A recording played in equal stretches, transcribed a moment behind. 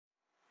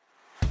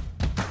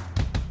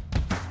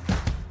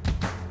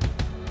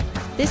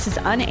This is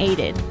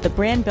Unaided, the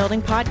brand building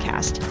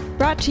podcast,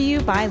 brought to you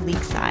by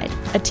Leakside,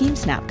 a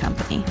TeamSnap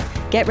company.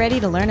 Get ready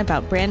to learn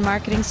about brand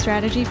marketing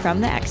strategy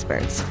from the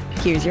experts.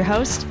 Here's your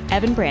host,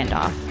 Evan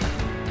Brandoff.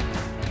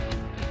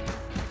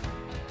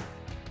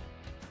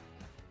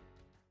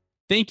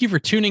 Thank you for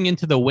tuning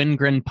into the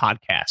Wingren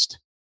podcast.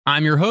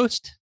 I'm your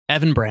host,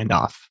 Evan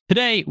Brandoff.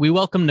 Today, we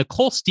welcome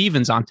Nichole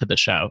Stevens onto the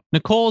show.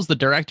 Nichole is the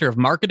Director of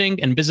Marketing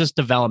and Business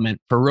Development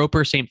for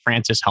Roper St.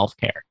 Francis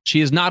Healthcare. She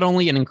is not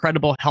only an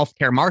incredible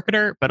healthcare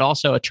marketer, but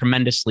also a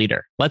tremendous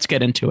leader. Let's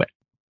get into it.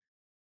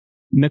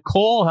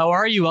 Nichole, how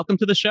are you? Welcome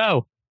to the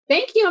show.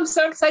 Thank you. I'm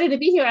so excited to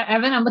be here,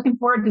 Evan. I'm looking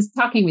forward to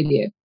talking with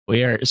you.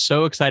 We are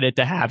so excited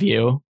to have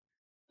you.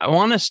 I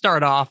want to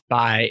start off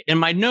by, in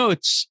my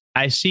notes,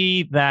 I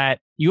see that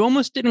you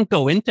almost didn't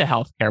go into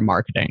healthcare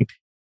marketing.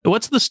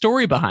 What's the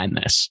story behind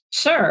this?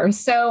 Sure.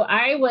 So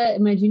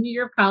in my junior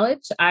year of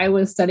college, I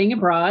was studying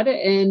abroad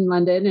in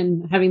London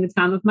and having the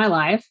time of my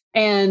life.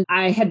 And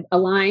I had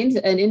aligned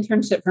an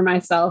internship for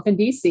myself in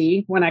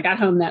DC when I got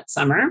home that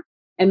summer.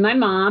 And my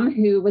mom,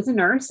 who was a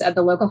nurse at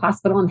the local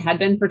hospital and had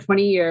been for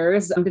 20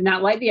 years, did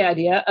not like the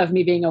idea of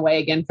me being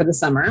away again for the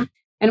summer.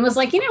 And was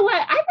like, you know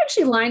what? I've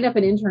actually lined up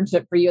an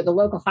internship for you at the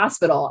local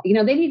hospital. You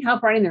know, they need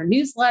help writing their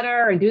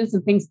newsletter and doing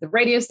some things at the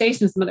radio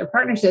station and some other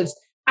partnerships.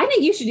 I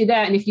think you should do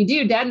that. And if you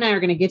do, Dad and I are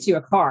going to get you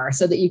a car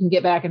so that you can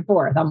get back and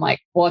forth. I'm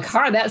like, well, a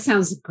car, that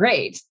sounds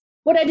great.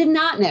 What I did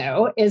not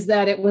know is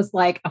that it was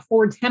like a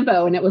Ford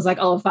Tempo and it was like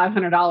all of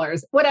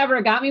 $500. Whatever,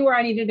 it got me where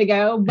I needed to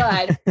go,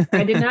 but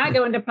I did not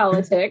go into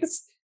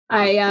politics.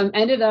 I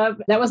ended up,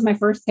 that was my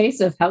first taste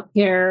of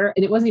healthcare.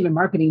 And it wasn't even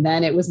marketing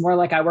then. It was more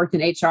like I worked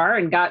in HR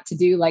and got to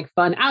do like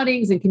fun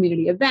outings and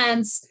community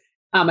events.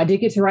 I did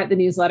get to write the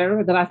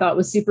newsletter that I thought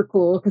was super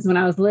cool because when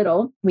I was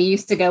little, we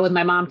used to go with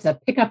my mom to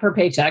pick up her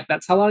paycheck.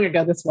 That's how long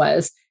ago this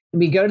was. And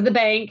we'd go to the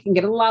bank and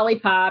get a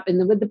lollipop. And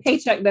then with the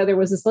paycheck, though, there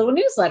was this little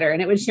newsletter and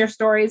it would share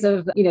stories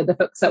of, the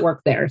folks that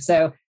worked there.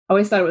 So I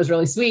always thought it was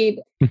really sweet.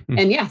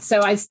 And yeah,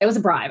 so it was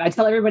a bribe. I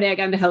tell everybody I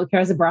got into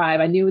healthcare as a bribe.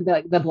 I knew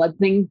that the blood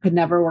thing could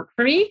never work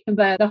for me,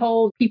 but the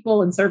whole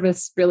people and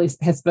service really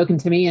has spoken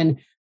to me and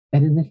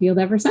been in the field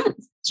ever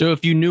since. So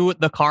if you knew what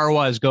the car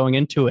was going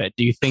into it,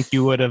 do you think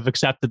you would have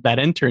accepted that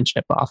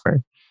internship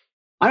offer?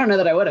 I don't know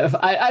that I would have.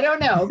 I don't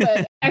know,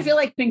 but I feel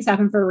like things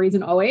happen for a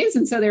reason always.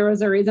 And so there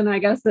was a reason, I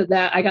guess, that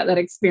I got that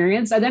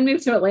experience. I then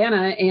moved to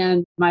Atlanta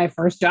and my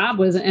first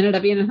job ended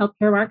up being in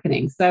healthcare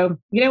marketing. So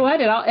you know what?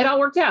 It all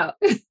worked out.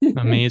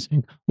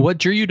 Amazing. What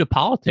drew you to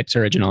politics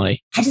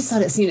originally? I just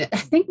thought I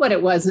think what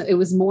it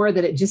was more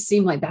that it just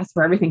seemed like that's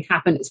where everything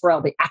happened. It's where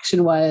all the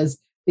action was.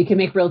 They can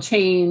make real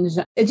change.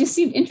 It just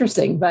seemed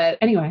interesting. But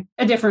anyway,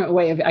 a different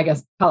way of, I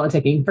guess,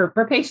 politicking for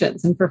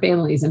patients and for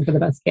families and for the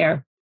best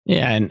care.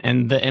 Yeah.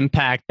 And the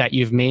impact that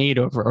you've made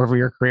over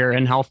your career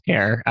in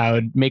healthcare, I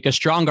would make a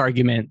strong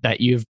argument that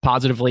you've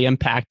positively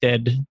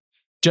impacted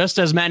just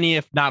as many,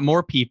 if not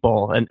more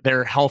people and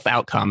their health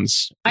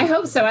outcomes. I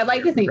hope so. I'd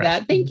like to think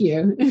that. Thank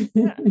you.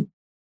 Yeah.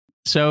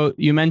 So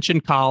you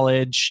mentioned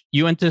college.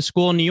 You went to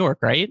school in New York,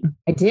 right?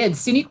 I did.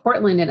 SUNY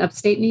Cortland in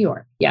upstate New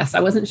York. Yes. I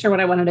wasn't sure what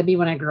I wanted to be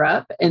when I grew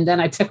up. And then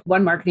I took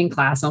one marketing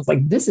class and I was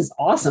like, this is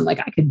awesome. Like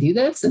I could do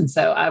this. And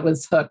so I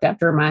was hooked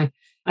after my,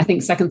 I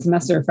think, second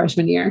semester of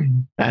freshman year.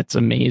 That's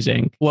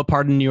amazing. What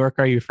part of New York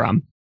are you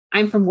from?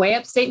 I'm from way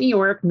upstate New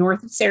York,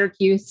 north of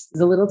Syracuse.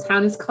 The little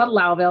town is called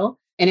Lowville.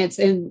 And it's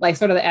in like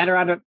sort of the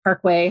Adirondack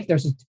Parkway.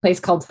 There's a place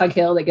called Tug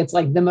Hill that gets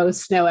like the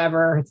most snow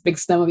ever. It's a big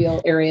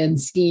snowmobile area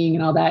and skiing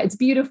and all that. It's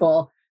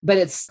beautiful, but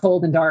it's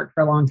cold and dark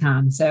for a long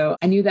time. So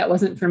I knew that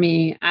wasn't for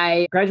me.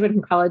 I graduated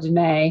from college in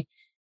May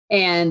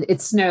and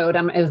it snowed.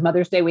 It was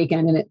Mother's Day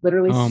weekend and it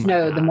literally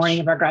snowed the morning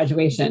of our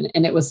graduation.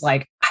 And it was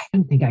like, I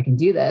don't think I can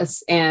do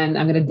this. And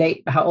I'm going to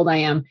date how old I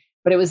am.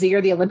 But it was the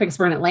year the Olympics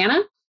were in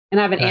Atlanta. And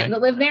I have an aunt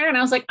that lived there. And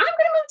I was like, I'm going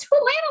to move to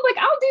Atlanta. Like,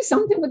 I'll do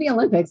something with the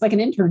Olympics, like an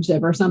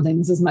internship or something.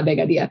 This is my big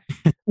idea,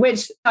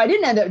 which I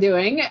didn't end up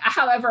doing.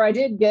 However, I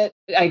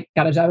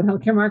got a job in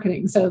healthcare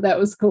marketing. So that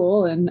was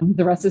cool. And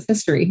the rest is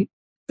history.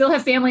 Still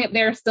have family up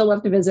there, still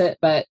love to visit,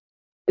 but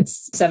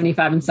it's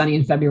 75 and sunny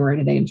in February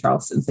today in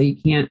Charleston. So you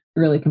can't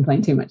really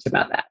complain too much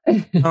about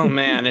that. Oh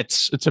man,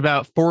 it's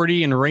about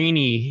 40 and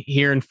rainy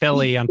here in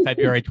Philly on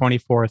February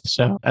 24th.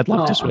 So I'd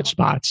love to switch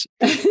spots.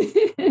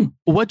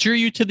 What drew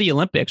you to the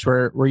Olympics?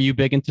 Were you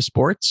big into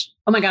sports?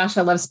 Oh my gosh,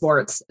 I love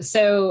sports.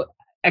 So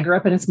I grew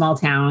up in a small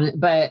town,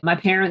 but my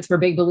parents were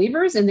big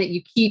believers in that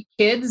you keep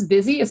kids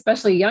busy,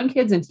 especially young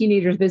kids and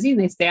teenagers busy, and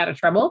they stay out of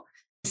trouble.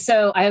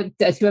 So I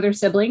have two other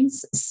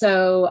siblings.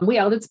 So we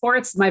all did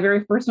sports. My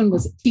very first one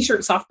was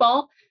t-shirt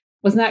softball.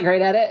 Was not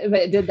great at it,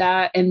 but did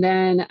that. And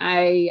then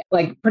I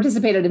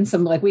participated in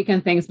some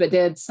weekend things, but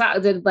did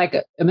like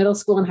a middle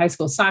school and high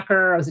school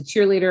soccer. I was a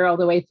cheerleader all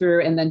the way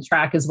through and then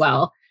track as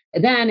well.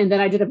 And then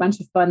I did a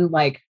bunch of fun,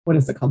 what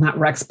is it called? Not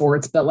rec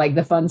sports, but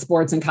the fun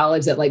sports in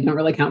college that don't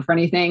really count for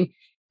anything.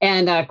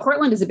 And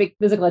Cortland is a big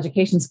physical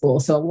education school.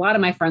 So a lot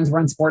of my friends were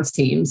on sports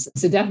teams.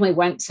 So definitely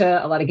went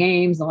to a lot of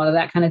games, a lot of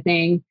that kind of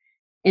thing.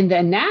 And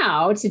then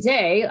now,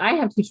 today, I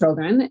have two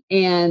children.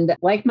 And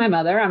like my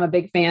mother, I'm a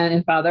big fan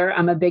and father.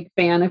 I'm a big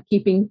fan of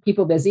keeping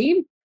people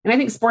busy. And I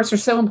think sports are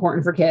so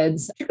important for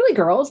kids, particularly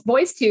girls,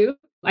 boys too.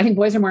 I think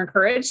boys are more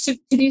encouraged to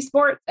do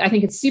sports. I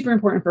think it's super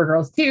important for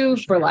girls too,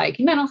 for like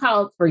mental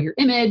health, for your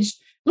image.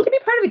 Look at be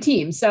part of a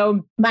team.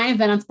 So mine have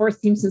been on sports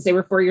teams since they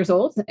were 4 years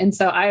old. And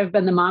so I've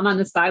been the mom on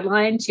the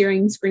sideline,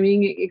 cheering,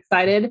 screaming,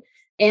 excited.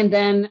 And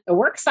then the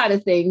work side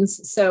of things.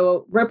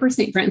 So Roper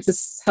St.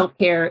 Francis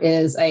Healthcare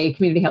is a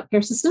community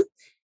healthcare system.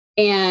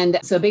 And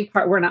so a big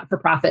part, we're not for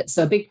profit.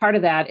 So a big part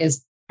of that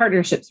is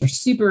partnerships are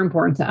super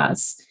important to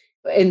us.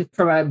 And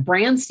from a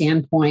brand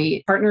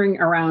standpoint, partnering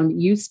around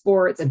youth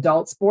sports,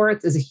 adult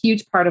sports is a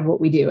huge part of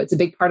what we do. It's a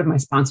big part of my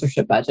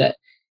sponsorship budget.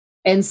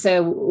 And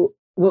so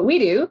what we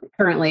do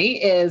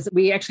currently is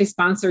we actually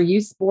sponsor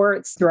youth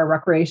sports through our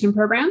recreation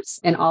programs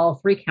in all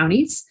 3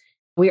 counties.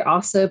 We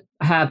also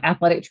have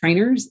athletic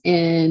trainers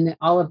in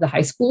all of the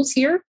high schools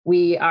here.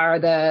 We are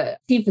the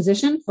team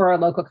physician for our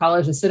local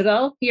college, the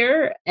Citadel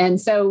here.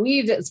 And so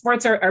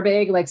sports are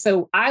big. Like,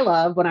 so I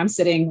love when I'm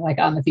sitting like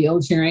on the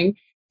field cheering,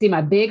 see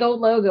my big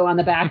old logo on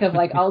the back of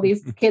like all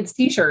these kids'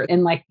 t-shirts.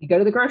 And like you go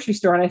to the grocery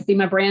store and I see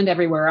my brand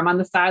everywhere. I'm on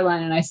the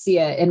sideline and I see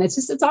it. And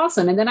it's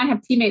awesome. And then I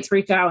have teammates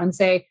reach out and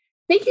say,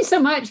 thank you so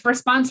much for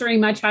sponsoring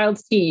my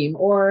child's team.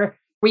 Or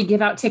we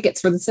give out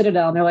tickets for the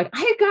Citadel. And they're like,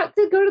 I got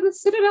to go to the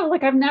Citadel.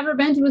 Like I've never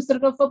been to a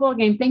Citadel football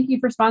game. Thank you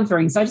for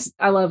sponsoring. So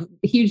I love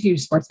a huge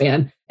sports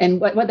fan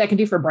and what that can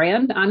do for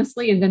brand,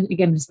 honestly. And then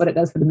again, just what it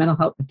does for the mental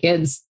health of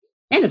kids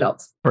and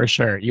adults. For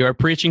sure. You are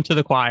preaching to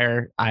the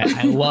choir.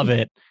 I love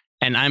it.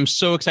 And I'm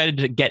so excited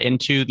to get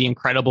into the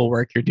incredible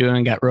work you're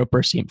doing at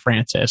Roper St.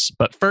 Francis.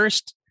 But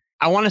first,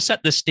 I want to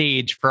set the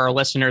stage for our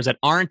listeners that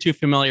aren't too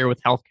familiar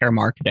with healthcare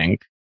marketing,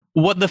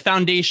 what the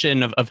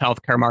foundation of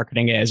healthcare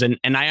marketing is. And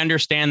I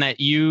understand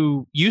that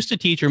you used to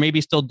teach, or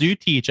maybe still do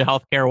teach, a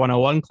healthcare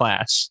 101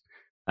 class.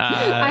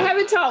 I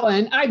haven't taught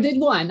one. I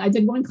did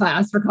one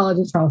class for college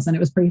at Charleston. It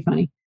was pretty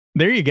funny.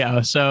 There you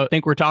go. So I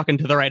think we're talking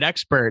to the right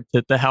expert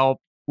to help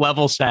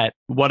level set.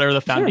 What are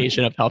the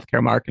foundation of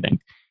healthcare marketing?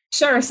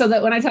 Sure. So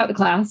that when I taught the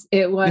class,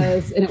 it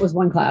was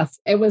one class.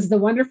 It was The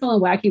Wonderful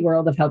and Wacky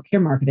World of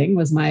Healthcare Marketing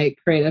was my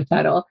creative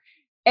title.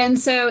 And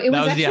so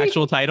that was the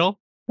actual title?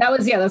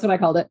 That's what I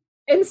called it.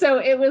 And so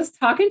it was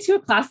talking to a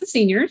class of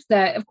seniors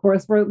that, of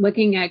course, were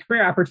looking at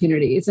career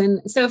opportunities.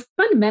 And so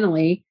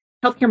fundamentally,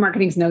 healthcare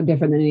marketing is no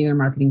different than any other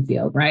marketing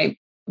field, right?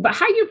 But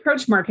how you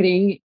approach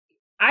marketing,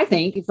 I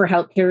think, for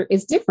healthcare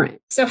is different.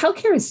 So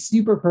healthcare is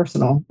super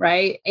personal,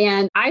 right?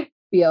 And I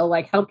feel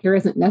like healthcare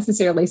isn't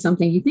necessarily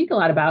something you think a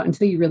lot about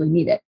until you really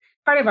need it.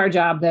 Part of our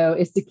job, though,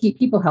 is to keep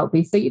people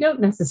healthy. So you don't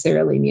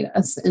necessarily need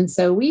us. And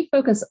so we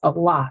focus a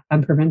lot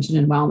on prevention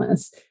and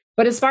wellness.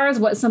 But as far as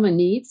what someone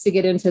needs to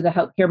get into the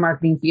healthcare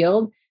marketing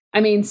field,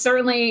 I mean,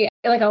 certainly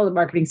like all the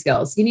marketing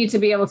skills, you need to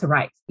be able to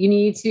write. You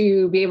need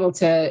to be able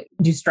to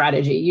do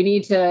strategy. You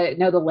need to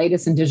know the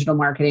latest in digital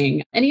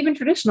marketing and even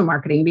traditional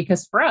marketing,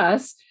 because for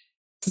us,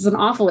 this is an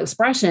awful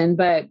expression,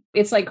 but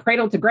it's like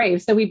cradle to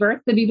grave. So we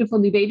birth the beautiful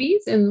new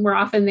babies and we're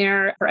often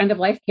there for end of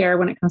life care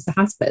when it comes to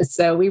hospice.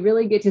 So we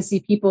really get to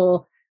see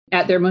people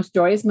at their most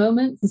joyous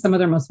moments and some of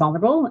their most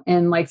vulnerable.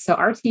 And like, so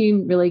our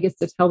team really gets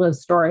to tell those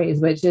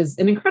stories, which is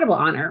an incredible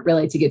honor,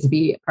 really, to get to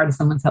be part of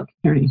someone's health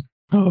journey.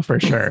 Oh,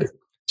 for sure.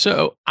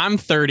 So I'm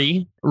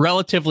 30,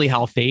 relatively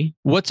healthy.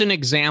 What's an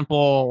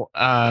example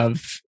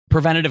of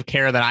preventative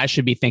care that I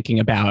should be thinking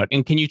about?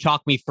 And can you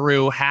talk me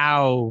through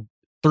how,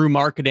 through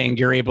marketing,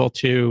 you're able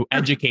to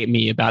educate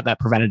me about that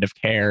preventative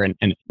care and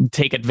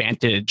take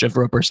advantage of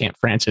Roper St.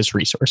 Francis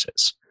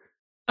resources?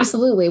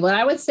 Absolutely. Well,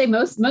 I would say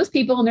most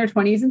people in their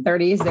 20s and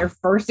 30s, their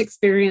first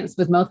experience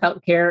with most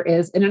healthcare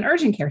is in an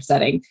urgent care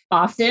setting.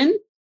 Often,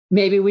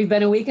 maybe we've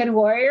been a weekend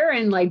warrior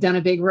and like done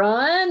a big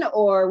run,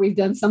 or we've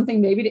done something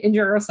maybe to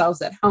injure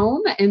ourselves at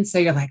home. And so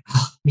you're like,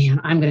 oh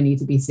man, I'm going to need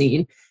to be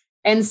seen.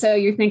 And so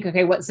you think,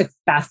 okay, what's the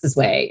fastest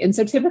way? And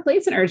so typically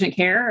it's an urgent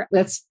care.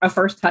 That's a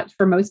first touch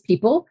for most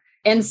people.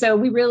 And so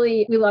we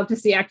love to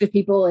see active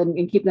people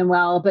and keep them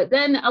well. But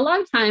then a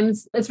lot of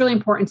times it's really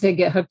important to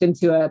get hooked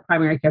into a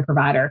primary care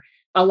provider.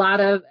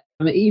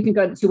 You can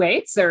go to 2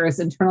 ways. There's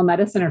internal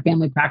medicine or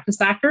family practice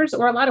doctors,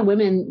 or a lot of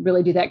women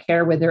really do that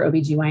care with their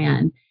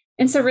OBGYN.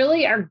 And so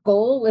really our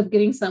goal with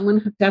getting someone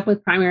hooked up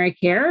with primary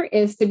care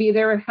is to be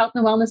their health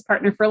and wellness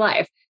partner for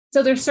life.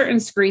 So there's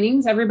certain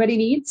screenings everybody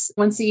needs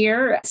once a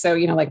year. So,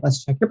 like,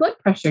 let's check your blood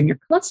pressure and your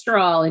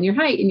cholesterol and your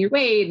height and your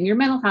weight and your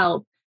mental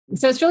health.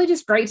 So it's really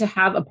just great to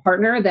have a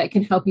partner that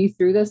can help you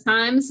through those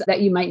times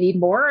that you might need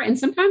more. And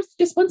sometimes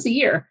just once a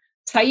year.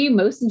 Tell you,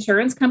 most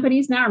insurance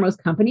companies now, or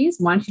most companies,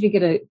 want you to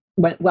get a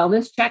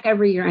wellness check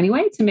every year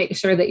anyway, to make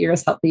sure that you're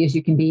as healthy as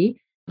you can be.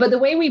 But the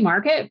way we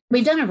market,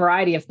 we've done a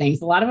variety of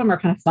things. A lot of them are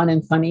kind of fun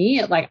and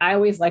funny. Like I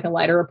always like a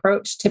lighter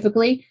approach,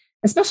 typically,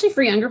 especially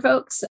for younger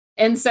folks.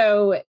 And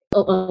so a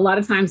lot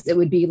of times it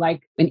would be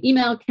like an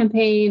email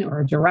campaign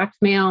or a direct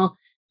mail.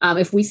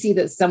 If we see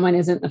that someone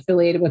isn't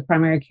affiliated with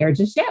primary care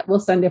just yet, we'll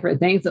send different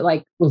things that,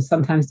 like, we'll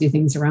sometimes do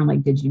things around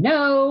like, did you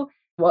know?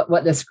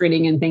 what the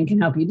screening and thing can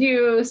help you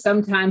do.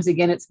 Sometimes,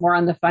 again, it's more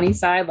on the funny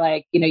side,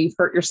 like, you've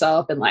hurt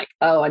yourself and like,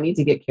 oh, I need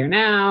to get care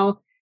now.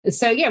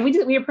 So yeah,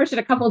 we approach it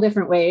a couple of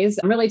different ways.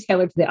 I'm really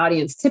tailored to the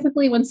audience.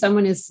 Typically, when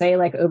someone is, say,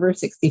 like over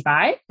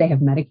 65, they have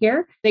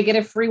Medicare, they get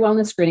a free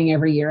wellness screening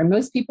every year. And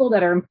most people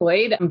that are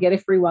employed get a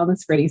free wellness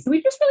screening. So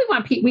we just really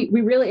want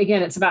we really,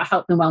 again, it's about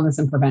health and wellness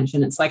and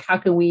prevention. It's like, how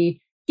can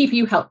we keep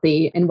you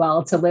healthy and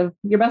well to live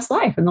your best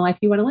life and the life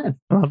you want to live?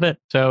 I love it.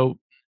 So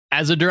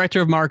as a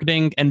director of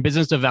marketing and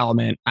business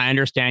development, I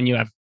understand you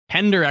have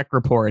 10 direct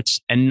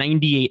reports and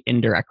 98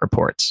 indirect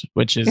reports,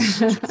 which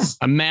is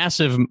a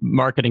massive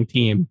marketing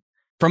team.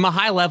 From a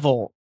high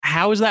level,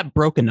 how is that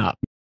broken up?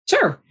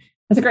 Sure.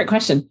 That's a great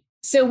question.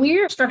 So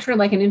we're structured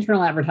like an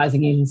internal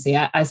advertising agency.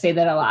 I say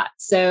that a lot.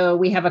 So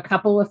we have a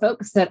couple of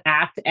folks that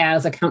act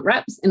as account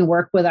reps and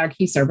work with our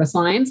key service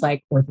lines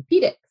like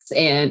orthopedics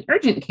and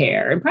urgent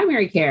care and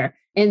primary care.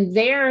 And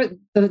they're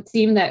the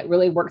team that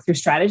really work through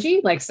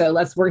strategy. Like, so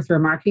let's work through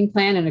a marketing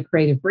plan and a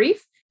creative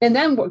brief. And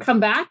then we'll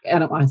come back. I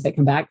don't want to say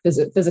come back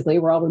physically.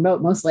 We're all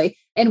remote mostly,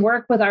 and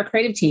work with our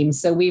creative team.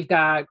 So we've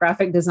got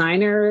graphic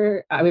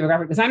designer. We have a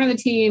graphic designer on the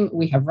team.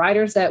 We have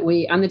writers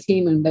on the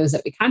team and those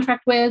that we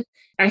contract with.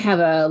 I have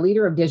a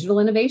leader of digital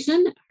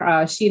innovation.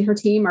 She and her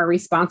team are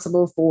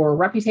responsible for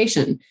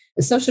reputation,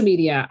 the social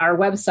media, our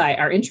website,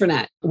 our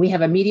intranet. We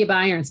have a media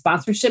buyer and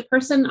sponsorship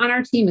person on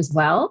our team as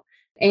well.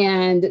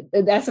 And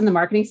that's on the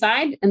marketing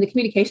side. And the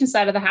communication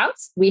side of the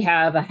house, we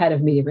have a head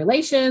of media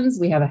relations.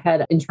 We have a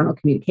head of internal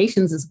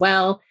communications as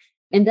well.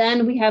 And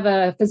then we have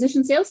a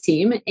physician sales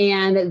team,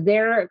 and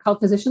they're called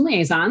physician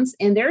liaisons.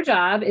 And their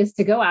job is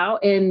to go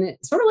out and,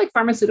 sort of like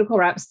pharmaceutical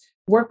reps,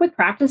 work with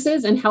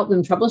practices and help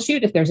them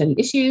troubleshoot if there's any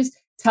issues,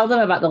 tell them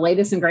about the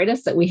latest and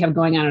greatest that we have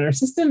going on in our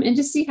system, and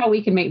just see how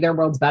we can make their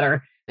worlds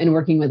better in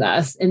working with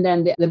us. And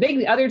then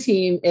the other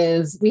team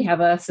is we have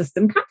a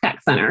system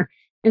contact center.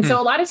 And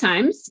so a lot of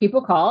times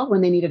people call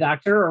when they need a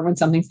doctor or when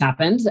something's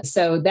happened.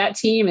 So that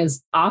team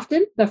is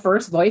often the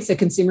first voice a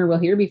consumer will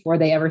hear before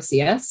they ever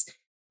see us.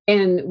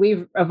 And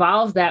we've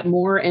evolved that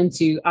more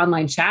into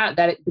online chat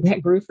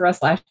that grew for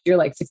us last year,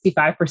 like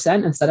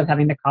 65% instead of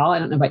having to call. I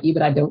don't know about you,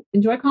 but I don't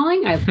enjoy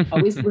calling. I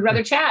always would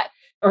rather chat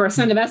or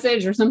send a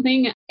message or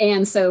something.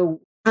 And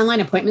so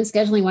online appointment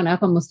scheduling went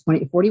up almost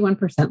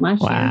 41%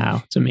 last year.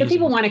 Wow, it's amazing. So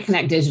people want to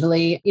connect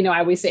digitally. I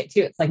always say it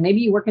too. It's like,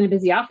 maybe you work in a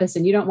busy office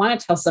and you don't want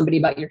to tell somebody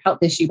about your health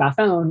issue by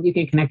phone. You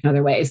can connect in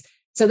other ways.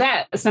 So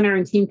that center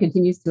and team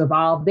continues to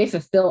evolve. They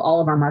fulfill all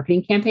of our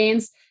marketing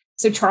campaigns.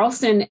 So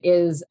Charleston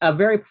is a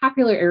very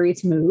popular area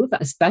to move,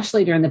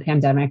 especially during the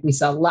pandemic. We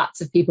saw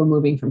lots of people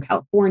moving from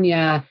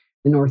California,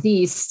 the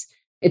Northeast.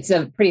 It's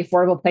a pretty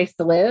affordable place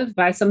to live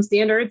by some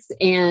standards.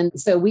 And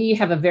so we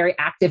have a very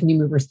active new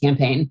movers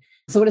campaign.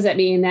 So what does that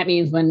mean? That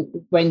means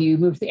when you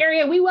move to the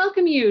area, we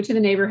welcome you to the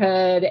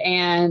neighborhood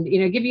and,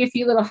 give you a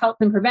few little health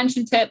and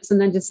prevention tips. And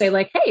then just say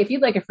like, hey, if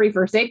you'd like a free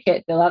first aid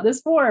kit, fill out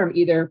this form,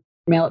 either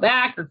mail it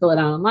back or fill it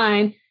out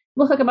online.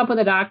 We'll hook them up with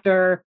a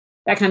doctor,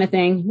 that kind of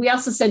thing. We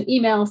also send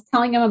emails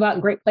telling them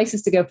about great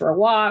places to go for a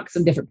walk,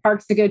 some different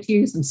parks to go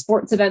to, some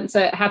sports events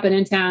that happen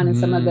in town, and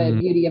some of the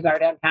beauty of our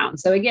downtown.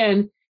 So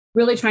again,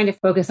 really trying to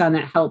focus on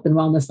that health and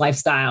wellness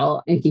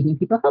lifestyle and keeping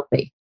people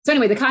healthy. So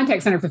anyway, the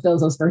contact center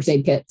fulfills those first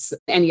aid kits,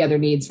 any other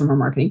needs from our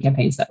marketing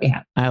campaigns that we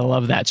have. I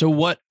love that. So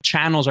what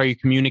channels are you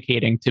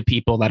communicating to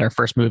people that are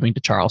first moving to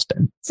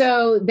Charleston?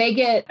 So they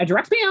get a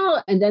direct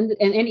mail and then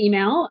an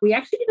email. We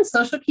actually did a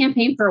social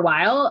campaign for a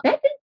while.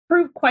 That didn't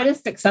prove quite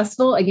as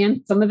successful.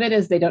 Again, some of it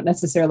is they don't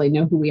necessarily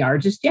know who we are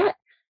just yet.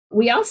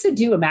 We also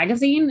do a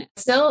magazine.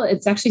 Still,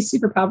 it's actually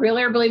super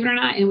popular, believe it or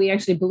not. And we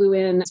actually blew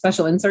in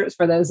special inserts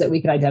for those that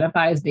we could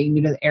identify as being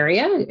new to the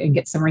area and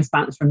get some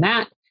response from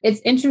that.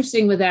 It's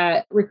interesting with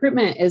that.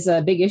 Recruitment is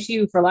a big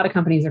issue for a lot of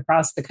companies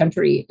across the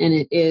country, and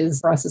it is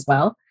for us as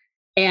well.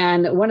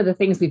 And one of the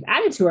things we've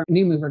added to our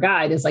new mover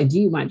guide is like, do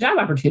you want job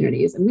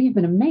opportunities? And we have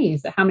been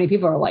amazed at how many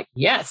people are like,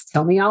 yes,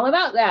 tell me all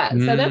about that.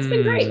 So that's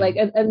been great. Like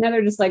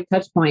another just like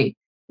touch point.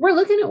 We're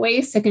looking at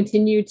ways to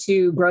continue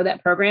to grow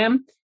that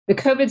program. The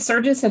COVID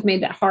surges have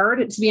made that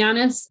hard, to be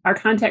honest. Our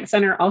contact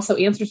center also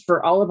answers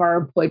for all of our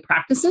employed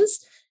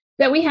practices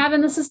that we have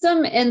in the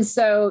system. And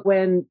so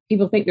when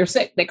people think they're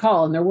sick, they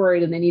call and they're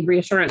worried and they need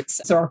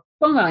reassurance. So our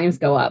phone volumes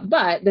go up.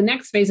 But the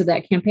next phase of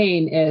that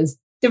campaign is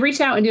to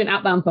reach out and do an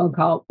outbound phone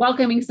call,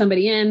 welcoming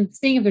somebody in,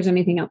 seeing if there's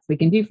anything else we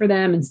can do for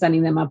them, and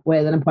setting them up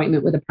with an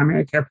appointment with a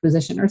primary care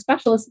physician or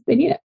specialist if they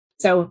need it.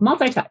 So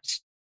multi-touch.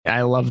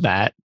 I love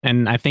that.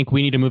 And I think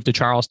we need to move to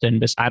Charleston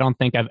because I don't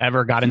think I've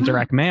ever gotten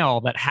direct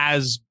mail that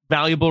has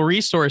valuable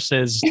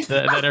resources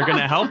that are going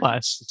to help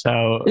us.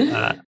 So,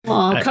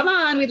 come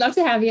on. We'd love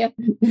to have you.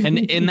 And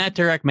in that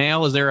direct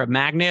mail, is there a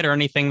magnet or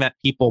anything that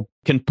people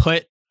can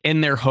put in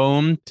their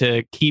home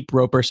to keep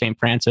Roper St.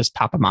 Francis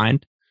top of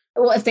mind?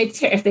 Well, if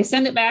they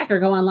send it back or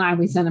go online,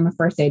 we send them a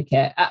first aid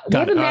kit. We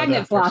have a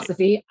magnet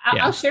philosophy.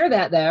 I'll share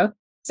that though.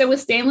 So with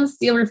stainless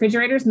steel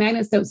refrigerators,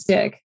 magnets don't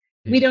stick.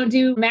 We don't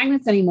do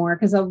magnets anymore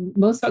because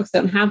most folks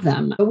don't have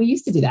them. But we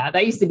used to do that.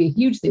 That used to be a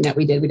huge thing that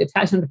we did. We'd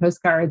attach them to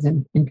postcards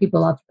and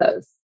people loved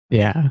those.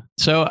 Yeah.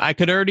 So I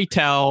could already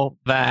tell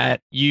that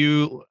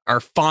you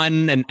are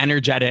fun and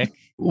energetic.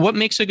 What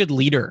makes a good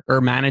leader or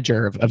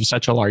manager of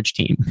such a large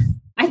team?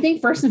 I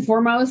think first and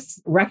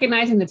foremost,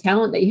 recognizing the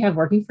talent that you have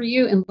working for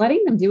you and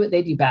letting them do what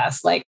they do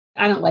best. Like,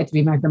 I don't like to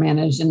be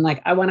micromanaged, and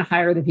like, I want to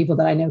hire the people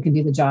that I know can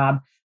do the job.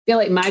 I feel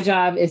like my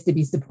job is to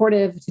be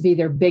supportive, to be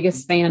their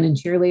biggest fan and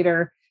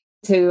cheerleader,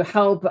 to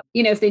help,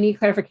 if they need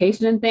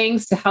clarification and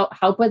things, to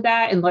help with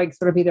that and like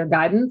sort of be their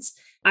guidance.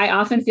 I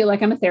often feel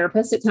like I'm a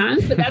therapist at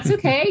times, but that's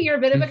okay. You're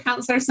a bit of a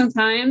counselor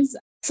sometimes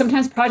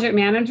project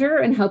manager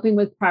and helping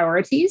with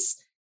priorities,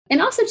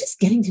 and also just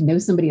getting to know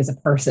somebody as a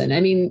person.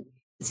 I mean,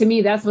 to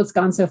me, that's what's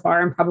gone so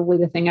far and probably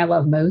the thing I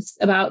love most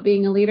about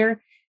being a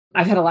leader.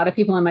 I've had a lot of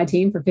people on my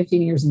team for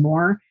 15 years and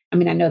more. I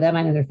mean, I know them,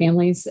 I know their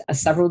families.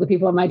 Several of the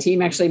people on my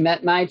team actually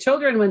met my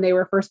children when they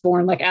were first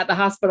born, like at the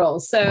hospital.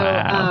 So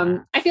wow.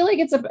 I feel like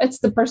it's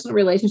the personal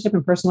relationship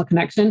and personal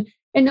connection,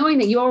 and knowing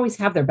that you always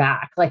have their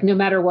back. Like no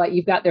matter what,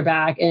 you've got their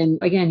back. And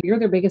again, you're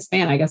their biggest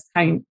fan. I guess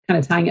kind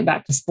of tying it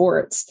back to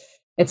sports.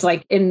 It's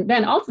like, and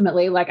then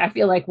ultimately, like I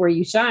feel like where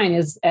you shine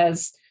is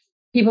as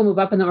people move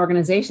up in the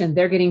organization,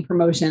 they're getting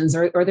promotions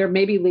or they're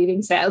maybe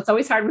leaving. It's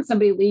always hard when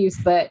somebody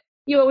leaves, but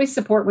you always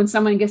support when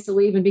someone gets to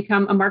leave and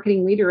become a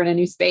marketing leader in a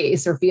new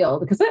space or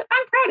field, because I'm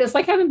proud. It's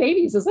like having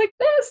babies. It's like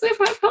this, if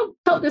I've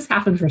helped this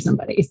happen for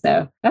somebody.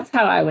 So that's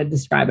how I would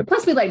describe it.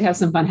 Plus we like to have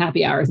some fun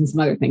happy hours and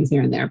some other things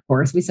here and there. Of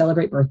course, we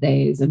celebrate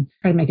birthdays and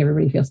try to make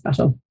everybody feel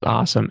special.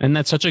 Awesome. And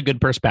that's such a good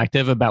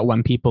perspective about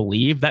when people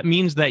leave. That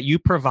means that you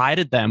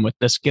provided them with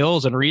the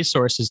skills and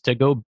resources to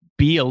go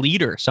be a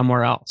leader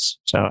somewhere else.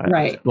 So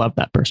I love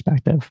that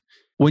perspective.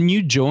 When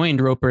you joined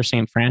Roper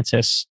St.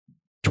 Francis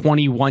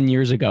 21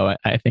 years ago,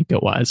 I think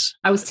it was.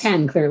 I was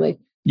 10, clearly.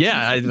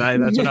 Yeah,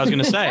 that's what I was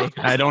going to say.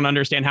 I don't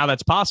understand how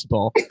that's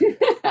possible.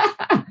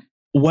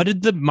 What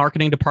did the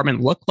marketing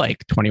department look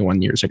like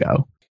 21 years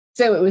ago?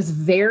 So it was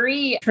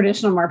very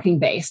traditional marketing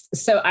based.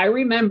 So I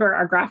remember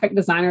our graphic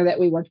designer that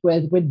we worked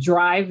with would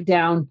drive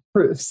down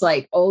proofs,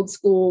 like old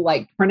school,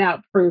 like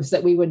printout proofs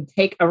that we would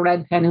take a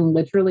red pen and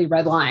literally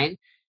red line.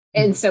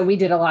 And so we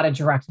did a lot of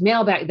direct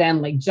mail back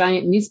then, like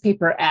giant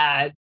newspaper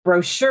ads,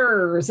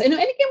 brochures. And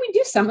again, we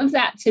do some of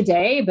that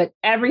today, but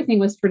everything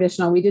was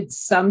traditional. We did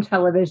some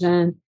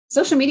television.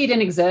 Social media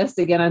didn't exist.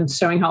 Again, I'm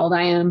showing how old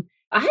I am.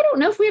 I don't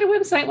know if we had a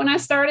website when I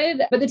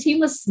started, but the team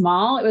was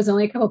small. It was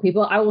only a couple of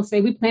people. I will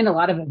say we planned a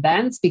lot of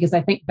events because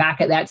I think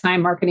back at that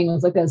time, marketing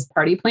was like those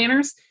party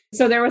planners.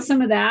 So there was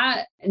some of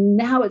that. And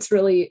now it's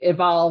really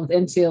evolved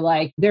into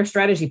like their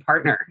strategy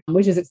partner,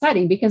 which is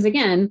exciting because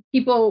again,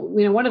 people,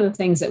 one of the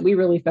things that we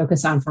really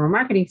focus on from a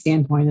marketing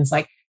standpoint is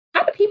like,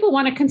 how do people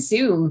want to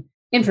consume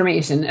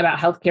information about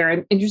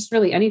healthcare and just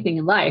really anything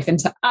in life? And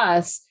to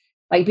us,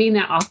 like being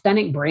that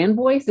authentic brand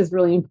voice is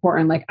really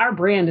important. Like our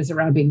brand is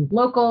around being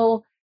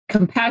local,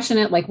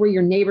 compassionate, like we're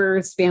your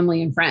neighbors,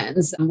 family, and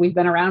friends. And we've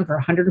been around for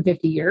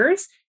 150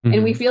 years. Mm-hmm.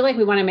 And we feel like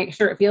we want to make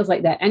sure it feels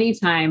like that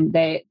anytime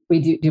that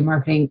we do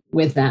marketing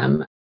with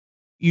them.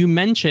 You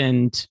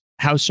mentioned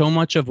how so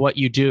much of what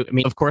you do, I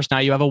mean, of course, now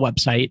you have a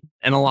website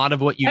and a lot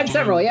of what you do.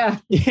 Several, yeah.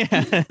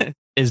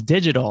 Is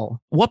digital.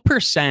 What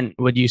 %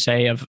 would you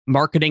say of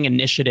marketing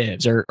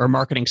initiatives or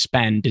marketing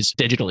spend is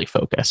digitally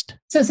focused?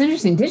 So it's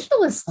interesting.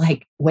 Digital is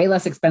like way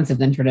less expensive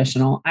than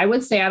traditional. I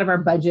would say out of our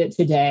budget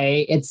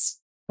today, it's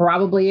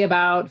probably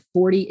about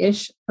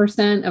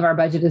 40-ish% of our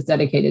budget is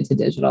dedicated to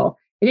digital.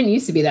 It didn't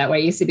used to be that way.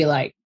 It used to be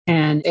like,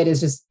 and it has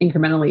just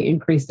incrementally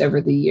increased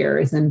over the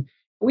years. And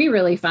what we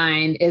really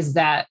find is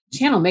that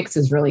channel mix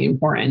is really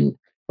important.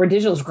 Where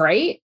digital is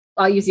great,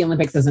 I'll use the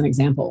Olympics as an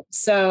example.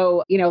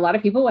 So, a lot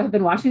of people have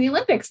been watching the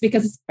Olympics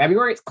because it's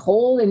February, it's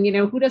cold, and,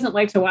 who doesn't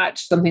like to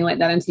watch something like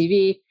that on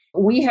TV?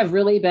 We have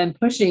really been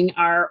pushing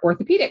our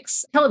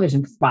orthopedics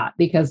television spot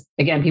because,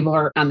 again, people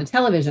are on the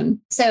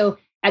television. So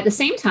at the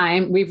same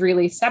time, we've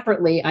released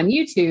separately on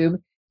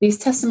YouTube these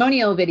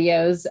testimonial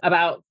videos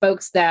about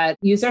folks that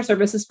use our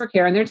services for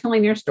care, and they're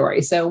telling their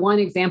story. So one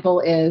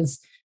example is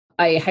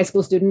a high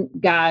school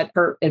student got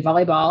hurt at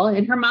volleyball,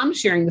 and her mom's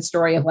sharing the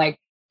story of like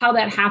how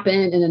that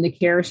happened and then the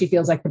care she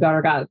feels like her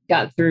daughter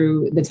got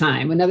through the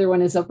time. Another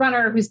one is a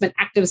runner who's been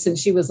active since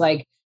she was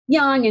like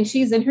young, and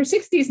she's in her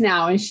 60s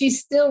now, and she's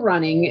still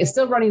running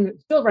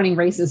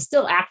races,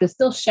 still active,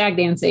 still shag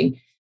dancing.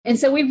 And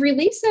so we've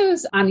released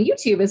those on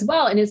YouTube as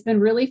well. And it's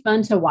been really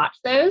fun to watch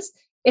those.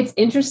 It's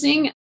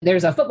interesting.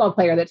 There's a football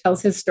player that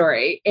tells his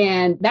story,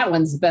 and that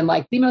one's been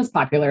like the most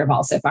popular of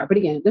all so far. But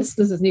again, this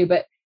is new.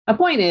 But a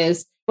point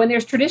is when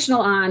there's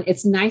traditional on,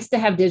 it's nice to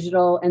have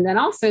digital, and then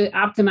also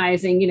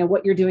optimizing,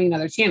 what you're doing in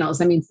other channels.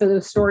 I mean, so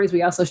those stories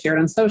we also shared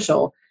on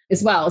social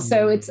as well.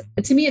 So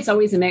to me, it's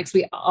always a mix.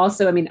 We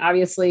also,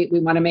 obviously we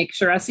want to make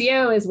sure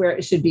SEO is where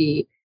it should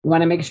be. We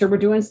want to make sure we're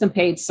doing some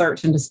paid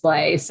search and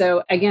display.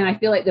 So again, I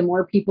feel like the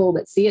more people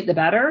that see it, the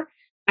better.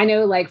 I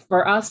know like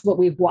for us, what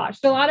we've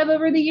watched a lot of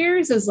over the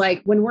years is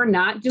like when we're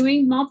not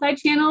doing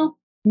multi-channel,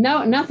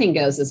 nothing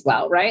goes as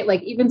well, right?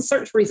 Like even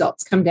search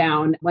results come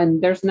down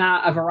when there's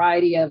not a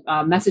variety of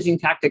messaging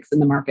tactics in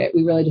the market.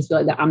 We really just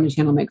feel like the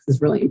omnichannel mix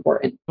is really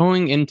important.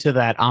 Going into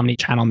that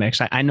omnichannel mix,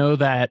 I know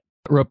that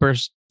Roper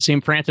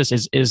St.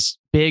 Francis is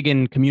big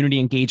in community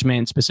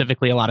engagement,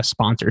 specifically a lot of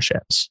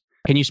sponsorships.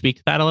 Can you speak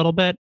to that a little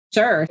bit?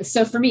 Sure.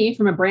 So for me,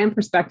 from a brand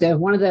perspective,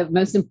 one of the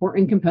most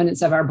important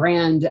components of our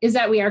brand is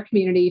that we are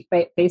community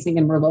facing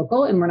and we're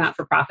local and we're not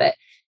for profit.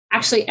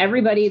 Actually,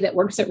 everybody that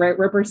works at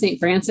Roper St.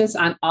 Francis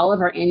on all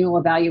of our annual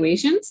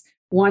evaluations,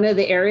 one of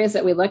the areas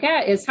that we look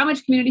at is how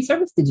much community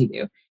service did you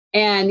do?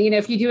 And,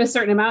 if you do a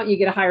certain amount, you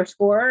get a higher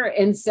score.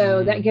 And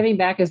so that giving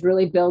back is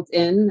really built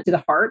into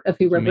the heart of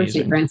who Roper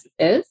St. Francis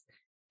is.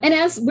 And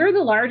as we're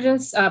the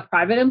largest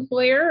private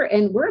employer,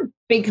 and we're a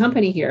big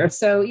company here,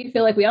 so you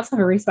feel like we also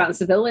have a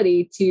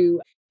responsibility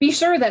to be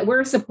sure that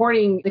we're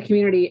supporting the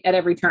community at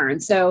every turn.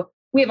 So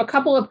we have a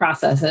couple of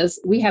processes.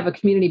 We have a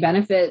community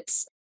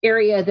benefits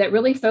area that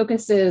really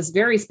focuses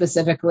very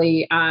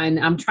specifically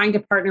on trying to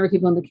partner with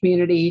people in the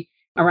community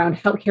around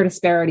healthcare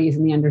disparities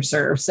in the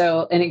underserved.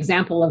 So an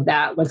example of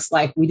that looks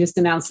like we just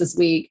announced this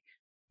week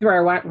through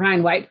our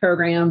Ryan White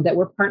program that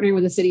we're partnering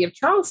with the city of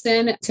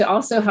Charleston to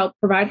also help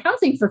provide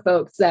housing for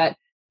folks that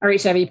are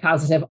HIV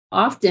positive.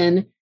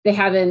 Often they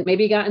haven't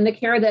maybe gotten the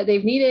care that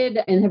they've needed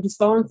and have just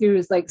fallen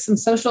through like some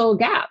social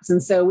gaps.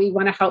 And so we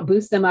want to help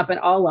boost them up at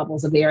all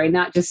levels of the area,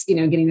 not just,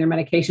 getting their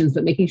medications,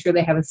 but making sure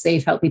they have a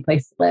safe, healthy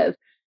place to live.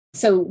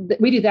 So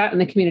we do that on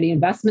the community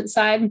investment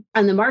side.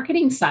 On the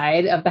marketing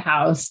side of the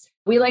house,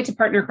 we like to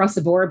partner across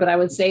the board, but I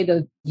would say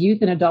the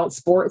youth and adult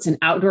sports and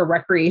outdoor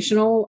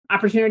recreational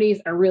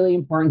opportunities are really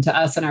important to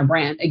us and our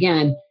brand.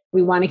 Again,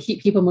 we want to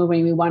keep people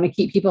moving. We want to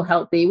keep people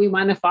healthy. We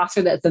want to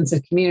foster that sense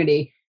of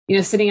community.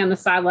 Sitting on the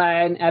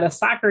sideline at a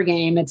soccer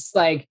game, it's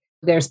like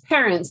there's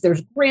parents,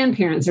 there's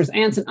grandparents, there's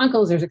aunts and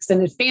uncles, there's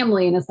extended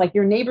family, and it's like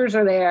your neighbors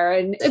are there.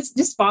 And it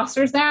just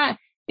fosters that.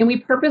 And we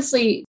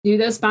purposely do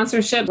those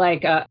sponsorship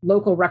like a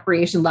local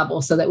recreation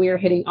level so that we are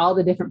hitting all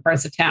the different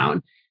parts of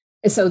town.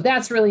 So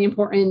that's really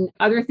important.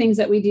 Other things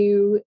that we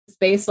do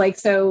space,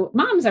 so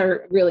moms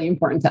are really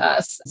important to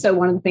us. So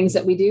one of the things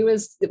that we do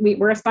is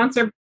we're a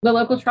sponsor of the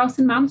local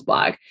Charleston Moms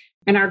blog.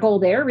 And our goal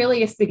there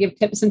really is to give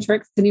tips and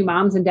tricks to new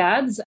moms and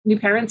dads, new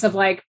parents of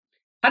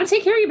how to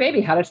take care of your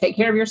baby, how to take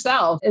care of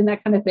yourself and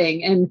that kind of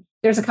thing. And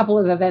there's a couple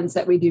of events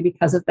that we do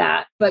because of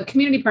that. But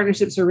community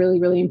partnerships are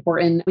really, really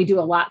important. We do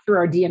a lot through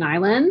our D&I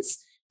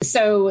lens.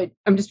 So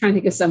I'm just trying to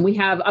think of some. We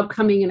have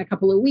upcoming in a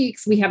couple of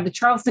weeks, we have the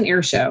Charleston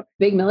Air Show,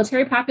 big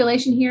military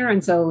population here.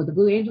 And so the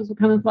Blue Angels will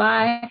come and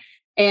fly.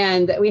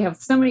 And we have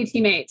so many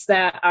teammates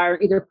that are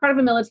either part of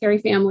a military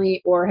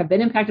family or have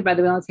been impacted by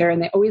the military.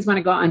 And they always want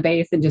to go out on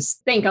base and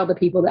just thank all the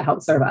people that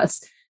help serve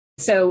us.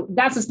 So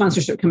that's a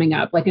sponsorship coming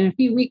up. In a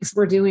few weeks,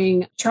 we're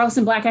doing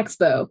Charleston Black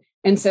Expo.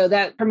 And so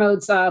that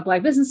promotes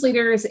Black business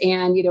leaders.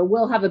 And,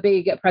 we'll have a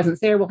big presence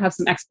there. We'll have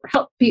some expert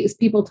help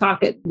people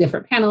talk at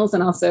different panels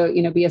and also,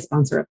 be a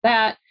sponsor of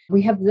that.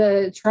 We have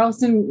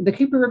the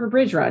Cooper River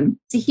Bridge Run.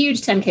 It's a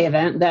huge 10K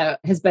event that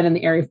has been in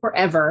the area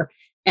forever.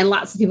 And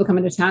lots of people come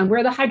into town.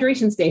 We're the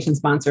hydration station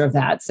sponsor of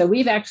that. So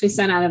we've actually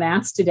sent out an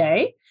ask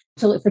today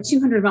to look for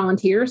 200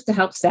 volunteers to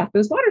help staff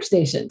those water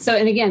stations. So,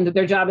 and again,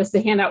 their job is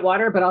to hand out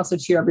water, but also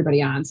cheer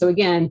everybody on. So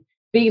again,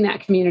 being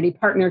that community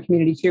partner,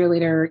 community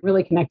cheerleader,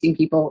 really connecting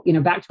people,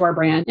 back to our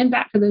brand and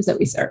back to those that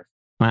we serve.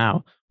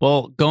 Wow.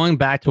 Well, going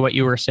back to what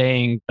you were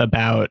saying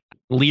about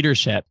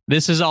leadership,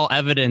 this is all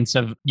evidence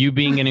of you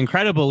being an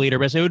incredible leader,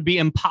 but it would be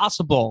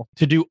impossible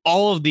to do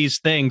all of these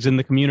things in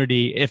the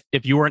community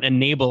if you weren't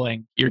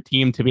enabling your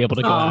team to be able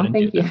to go out and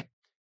do that.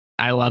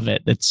 I love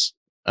it. It's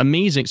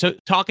amazing. So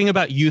talking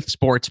about youth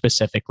sports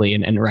specifically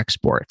and rec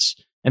sports,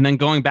 and then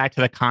going back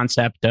to the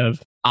concept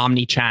of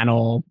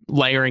omni-channel,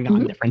 layering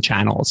on different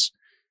channels.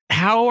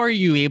 How are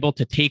you able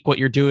to take what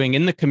you're doing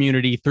in the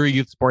community through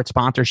youth sports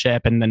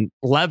sponsorship and then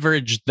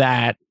leverage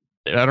that?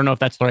 I don't know if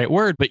that's the right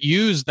word, but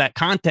use that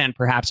content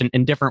perhaps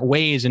in different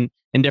ways and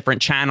in different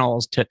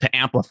channels to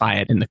amplify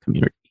it in the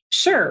community?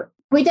 Sure.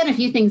 We've done a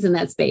few things in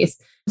that space.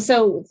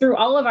 So through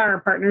all of our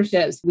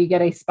partnerships, we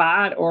get a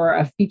spot or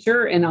a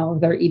feature in all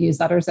of their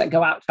e-newsletters that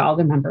go out to all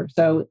their members.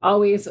 So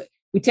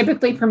we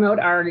typically promote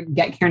our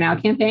Get Care Now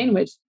campaign,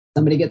 which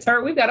somebody gets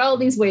hurt. We've got all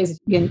these ways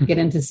you can get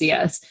in to see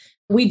us.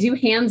 We do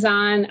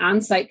hands-on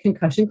on-site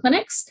concussion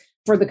clinics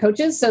for the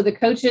coaches. So the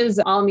coaches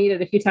all meet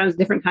at a few times,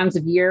 different times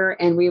of year,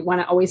 and we want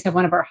to always have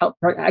one of our health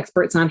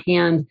experts on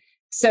hand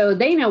so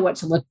they know what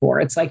to look for.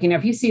 It's like,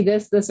 if you see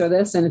this, or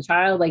this in a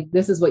child,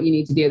 this is what you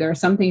need to do. There are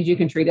some things you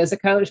can treat as a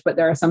coach, but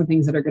there are some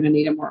things that are going to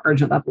need a more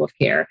urgent level of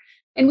care.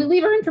 And we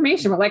leave our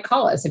information. We're like,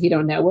 call us if you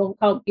don't know. We'll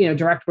help,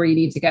 direct where you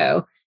need to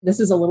go. This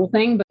is a little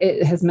thing, but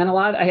it has meant a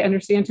lot, I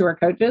understand, to our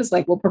coaches.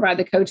 We'll provide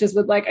the coaches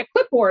with a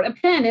clipboard, a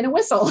pen, and a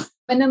whistle.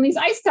 And then these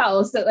ice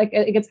towels that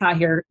it gets hot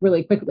here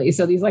really quickly.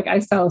 So these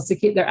ice towels to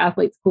keep their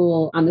athletes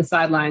cool on the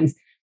sidelines.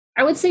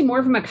 I would say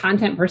more from a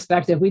content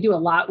perspective, we do a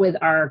lot with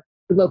our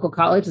local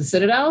college, the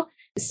Citadel.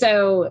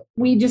 So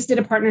we just did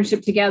a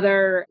partnership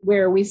together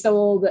where we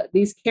sold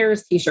these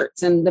CARES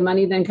t-shirts and the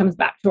money then comes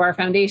back to our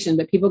foundation.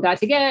 But people got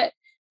to get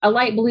a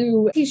light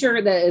blue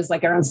t-shirt that is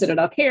our own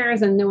Citadel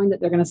Cares, and knowing that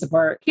they're going to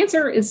support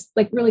cancer is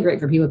really great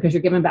for people because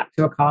you're giving back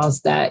to a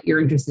cause that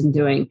you're interested in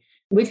doing.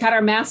 We've had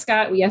our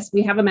mascot. Yes,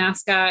 we have a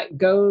mascot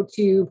go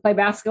to play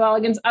basketball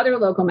against other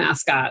local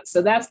mascots.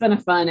 So that's been a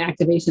fun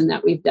activation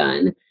that we've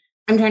done.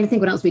 I'm trying to think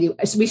what else we do.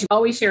 We should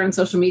always share on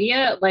social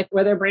media, like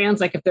with our brands,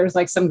 like if there's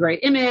like some great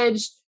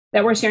image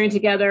that we're sharing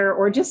together,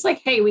 or just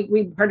like, hey,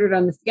 we partnered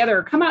on this together,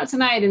 or come out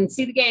tonight and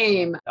see the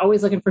game.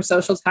 Always looking for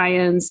social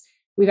tie-ins.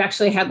 We've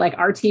actually had like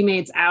our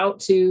teammates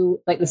out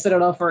to like the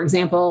Citadel, for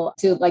example,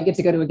 to like get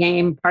to go to a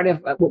game. Part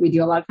of what we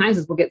do a lot of times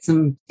is we'll get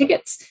some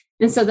tickets.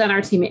 And so then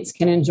our teammates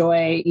can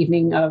enjoy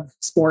evening of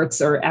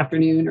sports or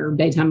afternoon or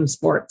daytime of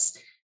sports.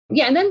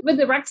 Yeah. And then with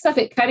the rec stuff,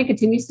 it kind of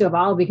continues to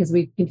evolve because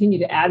we continue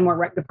to add more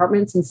rec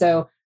departments. And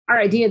so our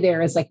idea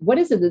there is like, what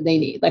is it that they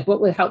need? Like, what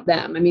would help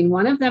them? I mean,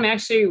 one of them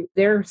actually,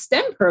 their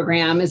STEM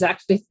program is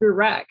actually through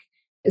rec.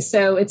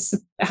 So it's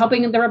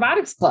helping the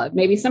robotics club.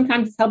 Maybe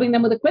sometimes it's helping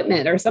them with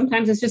equipment, or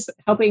sometimes it's just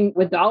helping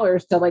with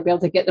dollars to like be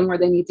able to get them where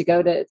they need to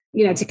go to,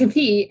 to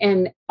compete.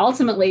 And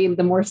ultimately,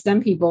 the more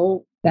STEM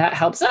people, that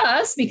helps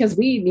us because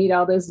we need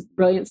all those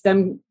brilliant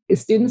STEM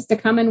students to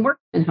come and work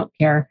in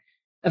healthcare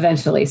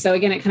eventually. So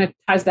again, it kind of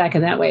ties back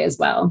in that way as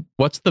well.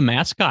 What's the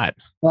mascot?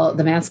 Well,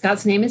 the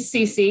mascot's name is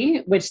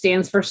CC, which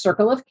stands for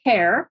Circle of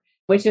Care,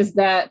 which is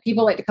that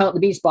people like to call it the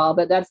beach ball,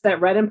 but that's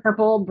that red and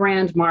purple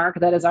brand mark.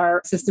 That is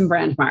our system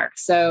brand mark.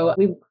 So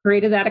we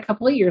created that a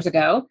couple of years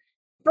ago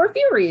for a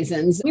few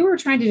reasons. We were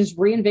trying to just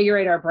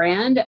reinvigorate our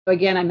brand.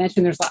 Again, I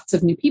mentioned there's lots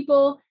of new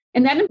people.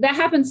 And then that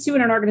happens too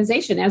in an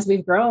organization. As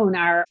we've grown,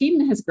 our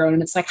team has grown.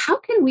 And it's like, how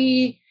can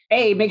we,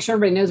 make sure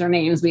everybody knows our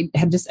names? We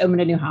have just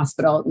opened a new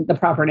hospital, the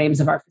proper names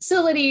of our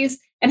facilities.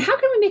 And how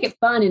can we make it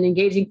fun and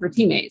engaging for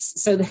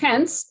teammates? So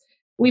hence,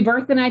 we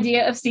birthed an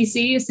idea of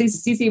CC.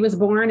 CC was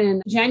born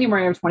in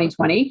January of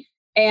 2020.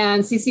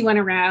 And CC went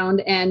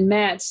around and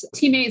met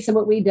teammates at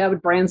what we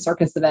dubbed brand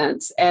circus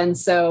events. And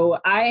so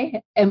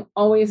I am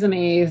always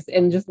amazed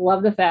and just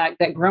love the fact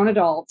that grown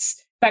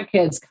adults, fat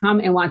kids, come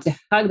and want to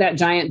hug that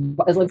giant,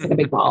 it looks like a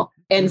big ball.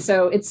 And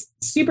so it's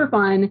super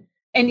fun.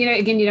 And,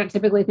 again, you don't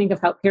typically think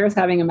of healthcare as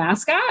having a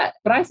mascot,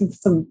 but I have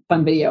some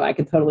fun video I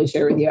could totally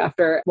share with you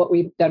after what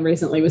we've done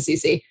recently with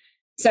CC.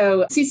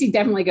 So CC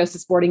definitely goes to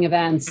sporting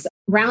events,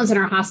 rounds in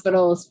our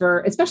hospitals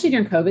especially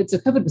during COVID. So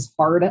COVID was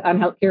hard on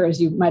healthcare,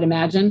 as you might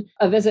imagine.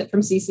 A visit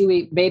from CC,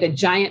 we made a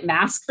giant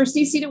mask for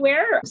CC to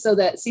wear so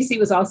that CC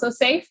was also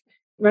safe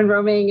when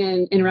roaming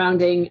and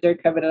rounding during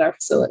COVID at our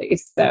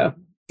facilities. So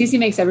CC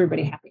makes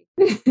everybody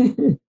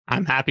happy.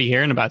 I'm happy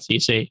hearing about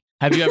CC.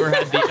 Have you ever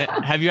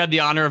had the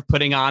honor of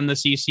putting on the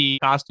CC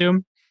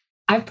costume?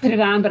 I've put it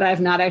on, but I've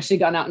not actually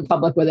gone out in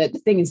public with it. The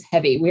thing is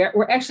heavy.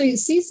 We're actually,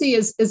 CC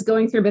is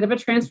going through a bit of a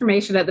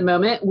transformation at the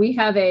moment. We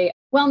have a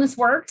Wellness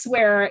Works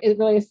where it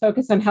really is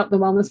focused on health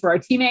and wellness for our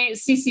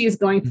teammates. CC is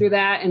going through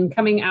that and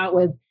coming out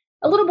with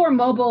a little more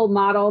mobile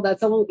model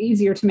that's a little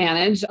easier to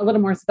manage, a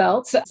little more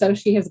svelte. So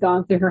she has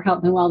gone through her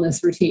health and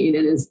wellness routine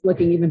and is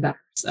looking even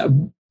better.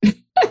 So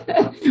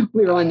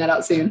we're rolling that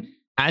out soon.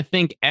 I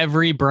think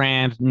every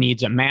brand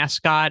needs a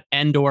mascot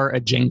and or a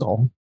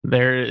jingle.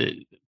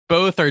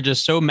 Both are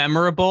just so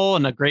memorable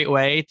and a great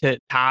way to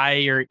tie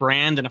your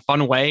brand in a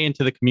fun way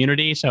into the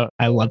community. So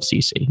I love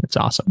CC. It's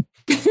awesome.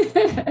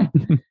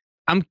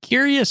 I'm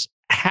curious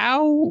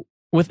how,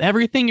 with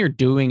everything you're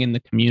doing in the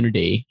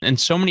community and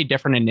so many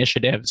different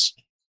initiatives,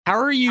 how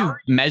are you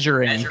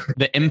measuring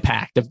the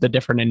impact of the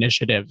different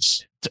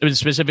initiatives,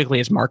 specifically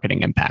as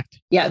marketing impact?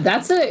 Yeah,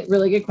 that's a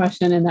really good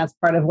question. And that's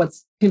part of what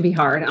can be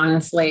hard,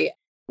 honestly.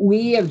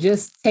 We have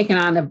just taken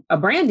on a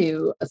brand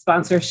new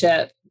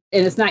sponsorship,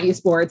 and it's not youth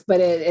sports,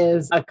 but it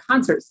is a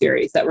concert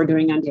series that we're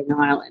doing on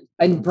Daniel Island,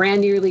 a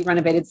brand newly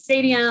renovated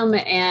stadium,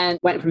 and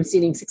went from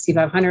seating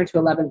 6,500 to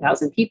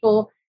 11,000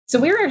 people. So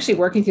we were actually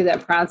working through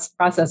that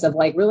process of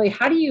like, really,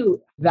 how do you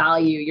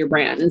value your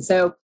brand? And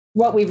so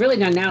what we've really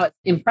done now is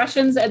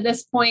impressions at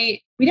this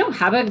point. We don't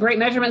have a great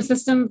measurement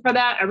system for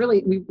that.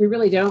 We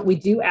really don't. We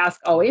do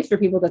ask always for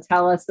people to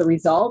tell us the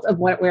result of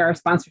where our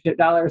sponsorship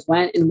dollars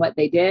went and what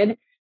they did.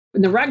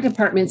 In the rec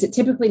departments, it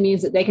typically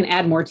means that they can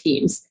add more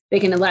teams. They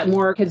can let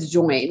more kids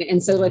join.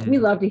 And so we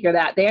love to hear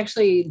that. They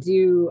actually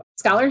do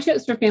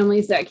scholarships for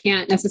families that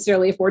can't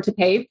necessarily afford to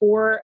pay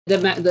for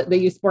the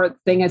youth sport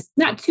thing. It's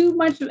not too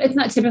much. It's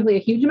not typically a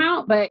huge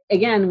amount. But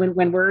again,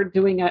 when we're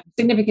doing a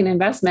significant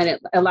investment,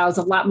 it allows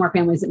a lot more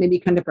families that maybe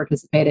couldn't have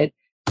participated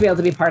to be able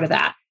to be part of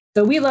that.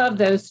 So we love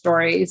those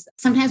stories.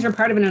 Sometimes we're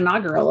part of an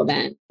inaugural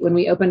event. When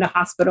we opened a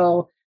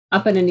hospital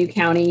up in a new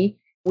county,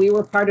 we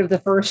were part of the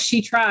first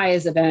She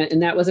Tries event,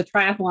 and that was a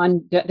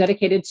triathlon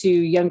dedicated to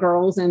young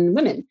girls and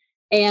women.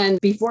 And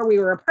before we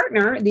were a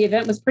partner, the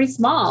event was pretty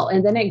small,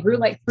 and then it grew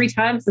like 3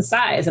 times the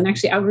size and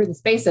actually outgrew the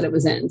space that it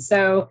was in.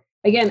 So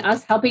again,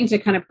 us helping to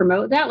kind of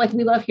promote that, like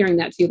we love hearing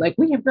that too. Like,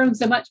 we have grown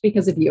so much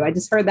because of you. I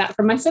just heard that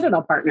from my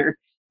Citadel partner.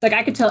 Like,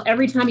 I could tell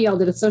every time y'all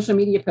did a social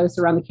media post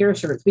around the Kira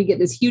shirts, we get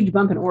this huge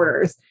bump in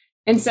orders.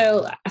 And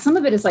so some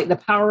of it is like the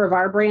power of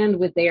our brand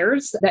with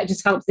theirs that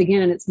just helps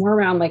again. And it's more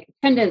around like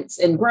attendance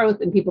and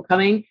growth and people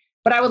coming.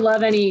 But I would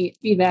love any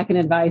feedback and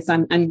advice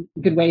on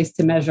good ways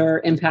to measure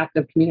impact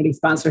of community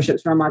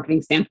sponsorships from a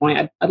marketing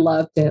standpoint. I'd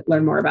love to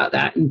learn more about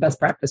that and best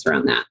practice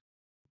around that.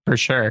 For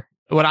sure.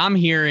 what I'm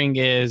hearing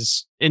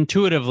is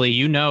intuitively,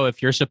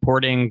 if you're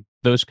supporting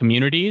those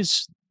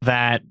communities,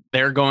 that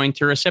they're going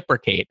to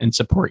reciprocate and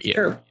support you.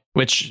 Sure.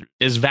 Which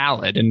is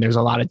valid. And there's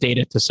a lot of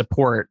data to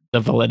support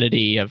the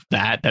validity of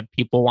that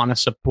people want to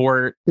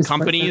support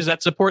companies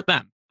that support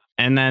them.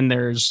 And then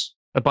there's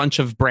a bunch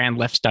of brand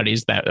lift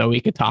studies that we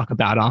could talk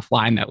about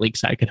offline that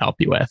Leakside could help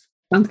you with.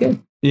 Sounds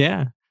good.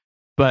 Yeah.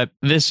 But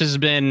this has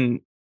been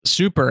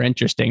super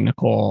interesting,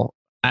 Nichole.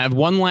 I have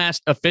one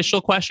last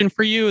official question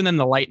for you and then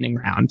the lightning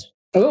round.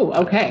 Oh,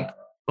 okay.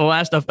 The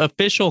last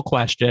official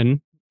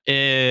question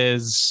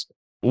is,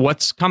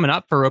 what's coming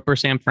up for Roper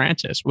Sam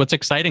Francis? What's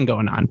exciting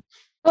going on?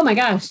 Oh my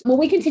gosh. Well,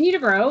 we continue to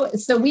grow.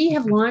 So we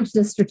have launched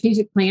the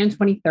strategic plan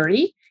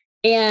 2030.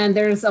 And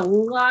there's a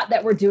lot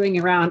that we're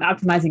doing around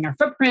optimizing our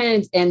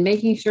footprint and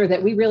making sure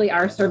that we really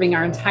are serving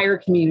our entire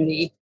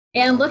community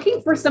and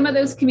looking for some of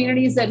those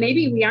communities that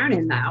maybe we aren't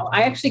in now.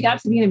 I actually got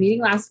to be in a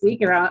meeting last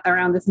week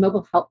around this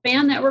mobile health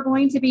van that we're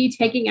going to be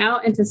taking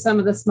out into some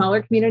of the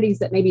smaller communities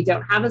that maybe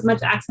don't have as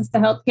much access to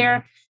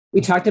healthcare. We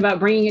talked about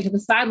bringing it to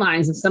the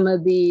sidelines of some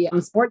of the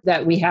sports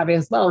that we have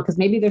as well, because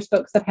maybe there's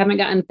folks that haven't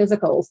gotten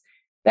physicals.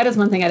 That is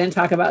one thing I didn't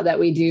talk about that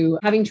we do.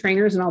 Having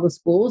trainers in all the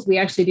schools, we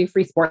actually do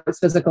free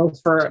sports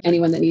physicals for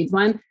anyone that needs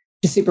one, which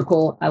is super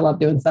cool. I love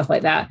doing stuff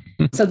like that.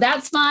 So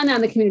that's fun on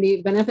the community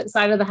benefit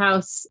side of the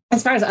house.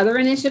 As far as other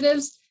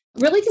initiatives,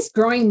 really just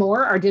growing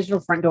more our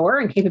digital front door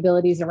and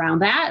capabilities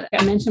around that.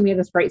 I mentioned we have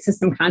this great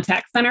system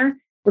contact center.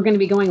 We're going to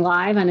be going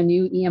live on a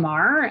new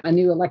EMR, a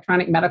new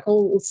electronic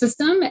medical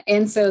system.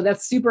 And so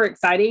that's super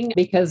exciting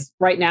because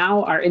right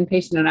now our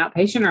inpatient and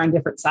outpatient are on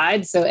different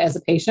sides. So as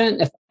a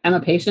patient, if I'm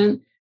a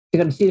patient, to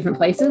go to two different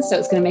places. So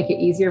it's going to make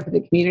it easier for the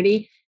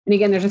community. And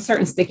again, there's a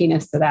certain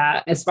stickiness to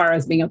that as far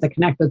as being able to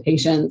connect with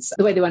patients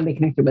the way they want to be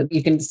connected with.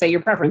 You can say your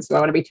preference. Do I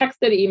want to be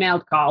texted,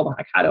 emailed, called?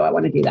 Like, how do I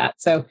want to do that?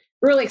 So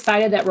we're really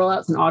excited that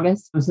rollout's in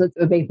August. So that's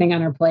a big thing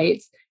on our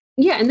plates.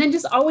 Yeah. And then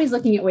just always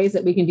looking at ways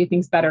that we can do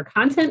things better.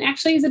 Content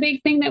actually is a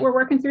big thing that we're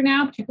working through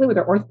now, particularly with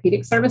our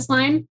orthopedic service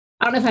line.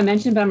 I don't know if I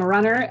mentioned, but I'm a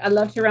runner. I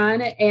love to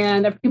run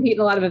and I've competed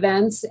in a lot of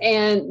events,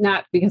 and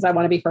not because I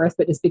want to be first,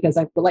 but just because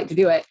I would like to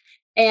do it.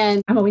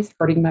 And I'm always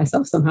hurting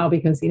myself somehow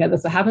because,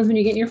 that's what happens when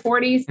you get in your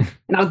 40s.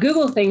 And I'll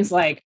Google things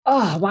like,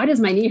 oh, why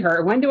does my knee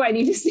hurt? When do I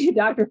need to see a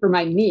doctor for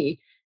my knee?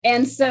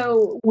 And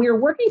so we're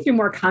working through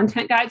more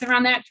content guides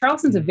around that.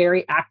 Charleston's a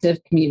very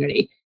active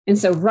community. And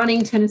so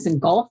running, tennis, and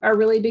golf are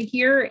really big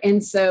here.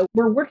 And so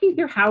we're working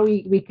through how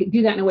we could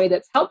do that in a way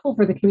that's helpful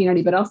for the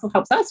community, but also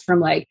helps us from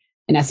like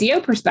an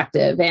SEO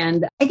perspective.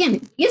 And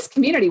again, gives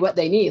community what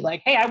they need.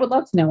 Like, hey, I would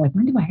love to know, like,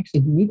 when do I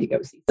actually need to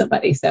go see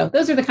somebody? So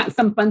those are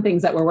some fun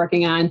things that we're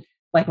working on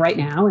like right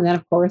now. And then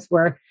of course,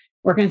 we're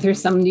working through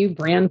some new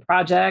brand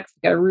projects.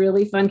 We've got a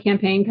really fun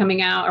campaign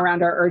coming out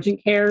around our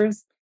urgent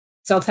cares.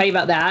 So I'll tell you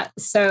about that.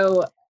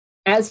 So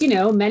as you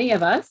know, many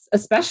of us,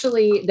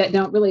 especially that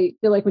don't really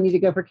feel like we need to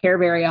go for care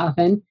very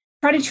often,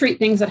 try to treat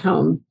things at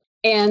home.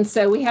 And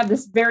so we have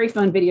this very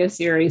fun video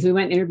series. We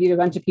went and interviewed a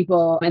bunch of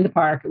people in the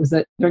park. It was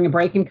during a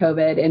break in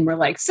COVID. And we're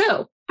like,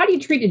 so how do you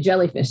treat a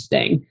jellyfish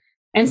sting?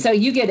 And so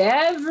you get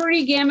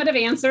every gamut of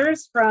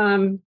answers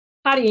from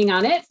pottying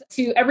on it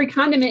to every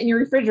condiment in your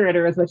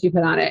refrigerator is what you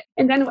put on it.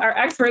 And then our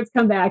experts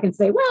come back and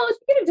say, well, if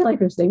you get a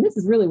jellyfish sting, this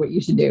is really what you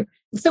should do.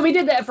 So we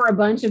did that for a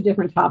bunch of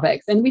different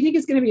topics. And we think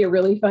it's going to be a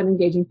really fun,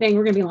 engaging thing.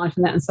 We're going to be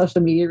launching that on social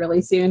media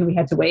really soon. We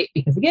had to wait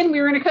because, again, we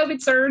were in a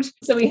COVID surge.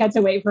 So we had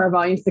to wait for our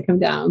volumes to come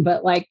down.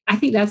 But I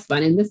think that's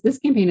fun. And this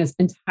campaign is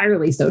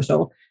entirely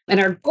social. And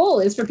our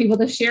goal is for people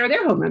to share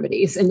their home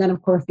remedies and then,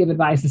 of course, give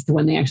advice as to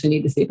when they actually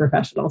need to see a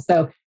professional.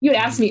 So you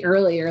had asked me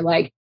earlier,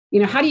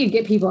 how do you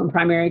get people in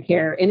primary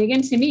care? And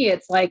again, to me,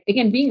 it's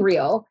being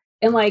real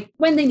and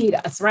when they need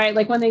us, right?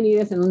 When they need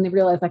us and when they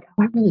realize I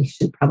really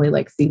should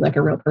probably see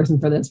a real person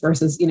for this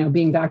versus,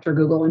 being Dr.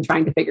 Google and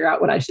trying to figure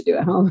out what I should do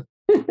at home.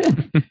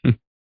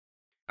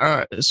 All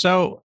right.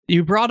 So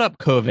you brought up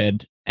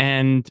COVID,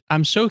 and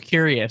I'm so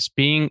curious,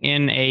 being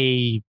in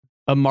a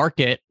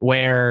market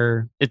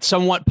where it's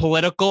somewhat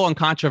political and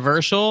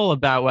controversial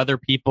about whether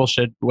people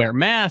should wear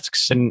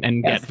masks and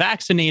Yes. get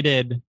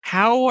vaccinated.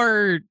 How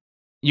are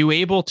you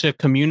able to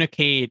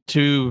communicate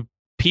to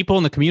people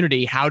in the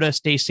community how to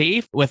stay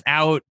safe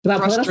without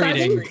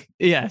frustrating?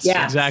 Yes,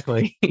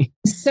 exactly.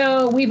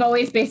 So we've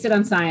always based it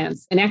on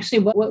science. And actually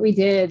what we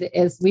did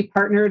is we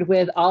partnered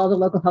with all the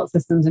local health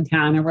systems in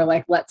town and we're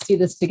like, let's do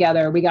this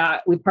together. We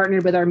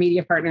partnered with our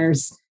media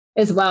partners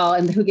as well,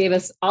 and who gave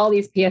us all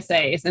these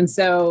PSAs. And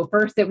so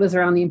first it was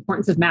around the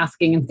importance of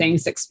masking and staying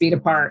 6 feet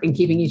apart and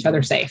keeping each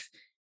other safe.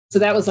 So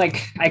that was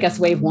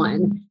wave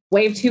 1.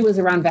 Wave 2 was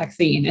around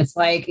vaccine. It's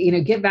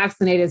get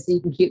vaccinated so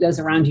you can keep those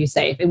around you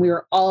safe. And we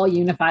were all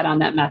unified on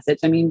that message.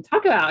 I mean,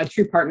 talk about a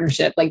true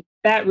partnership.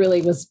 That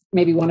really was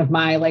maybe one of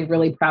my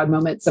really proud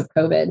moments of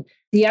COVID.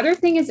 The other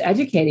thing is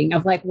educating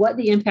of what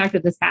the impact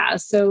of this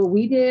has. So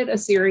we did a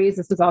series.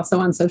 This was also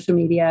on social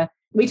media.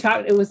 We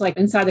talked, it was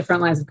inside the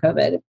front lines of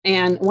COVID.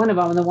 And one of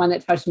them, the one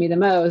that touched me the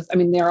most, I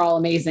mean, they're all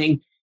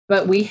amazing.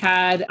 But we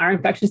had our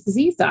infectious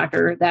disease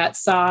doctor that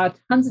saw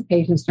tons of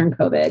patients during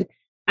COVID.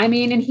 I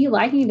mean, and he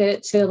likened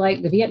it to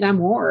like the Vietnam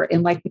War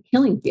and like the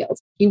killing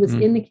fields. He was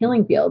in the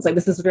killing fields. Like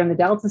this is during the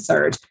Delta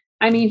surge.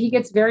 I mean, he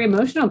gets very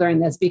emotional during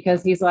this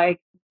because he's like,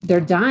 they're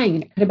dying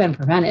and it could have been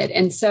prevented.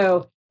 And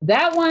so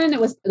that one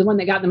was the one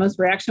that got the most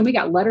reaction. We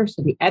got letters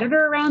to the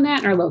editor around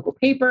that in our local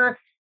paper.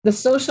 The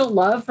social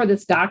love for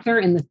this doctor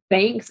and the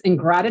thanks and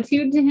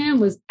gratitude to him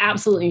was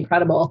absolutely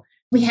incredible.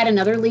 We had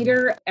another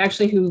leader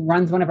actually who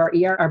runs one of our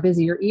our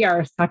busier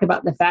ERs, talk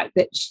about the fact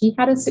that she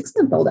had a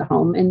 6-month-old at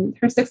home and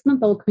her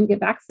 6-month-old couldn't get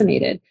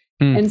vaccinated.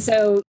 And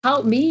so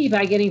help me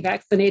by getting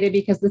vaccinated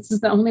because this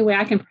is the only way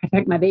I can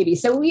protect my baby.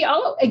 So we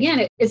all,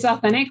 again, it's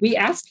authentic. We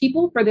ask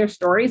people for their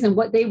stories and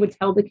what they would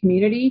tell the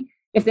community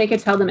if they could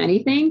tell them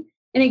anything.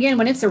 And again,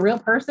 when it's a real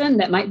person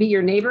that might be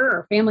your neighbor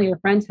or family or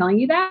friend telling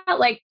you that,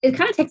 like it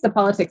kind of takes the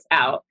politics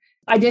out.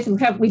 We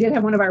did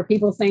have one of our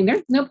people saying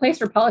there's no place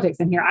for politics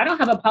in here. I don't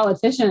have a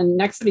politician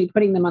next to me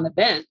putting them on the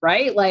bench,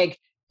 right? Like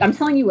I'm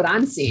telling you what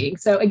I'm seeing.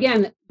 So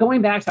again,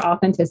 going back to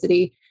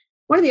authenticity,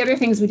 one of the other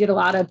things we did a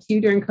lot of too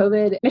during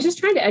COVID is just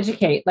trying to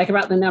educate like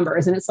about the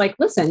numbers. And it's like,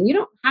 listen, you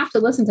don't have to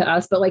listen to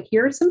us, but like,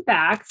 here are some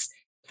facts.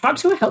 Talk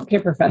to a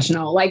healthcare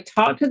professional, like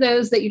talk to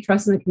those that you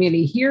trust in the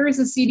community. Here is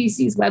the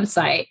CDC's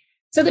website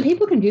so that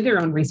people can do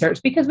their own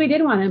research because we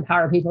did want to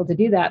empower people to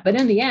do that. But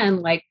in the end,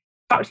 like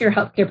talk to your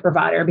healthcare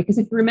provider, because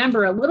if you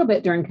remember a little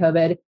bit during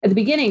COVID, at the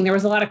beginning, there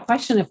was a lot of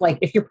question of like,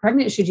 if you're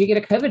pregnant, should you get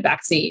a COVID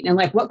vaccine? And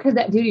like, what could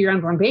that do to your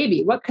unborn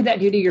baby? What could that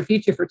do to your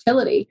future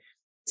fertility?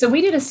 So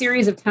we did a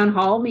series of town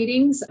hall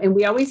meetings and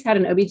we always had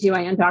an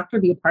OBGYN doctor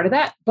be a part of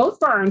that, both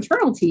for our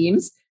internal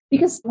teams,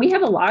 because we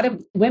have a lot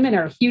of women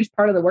are a huge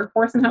part of the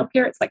workforce in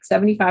healthcare. It's like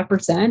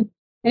 75%.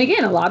 And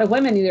again, a lot of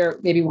women either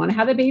maybe want to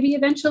have a baby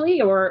eventually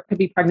or could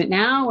be pregnant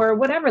now or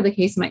whatever the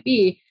case might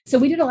be. So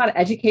we did a lot of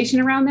education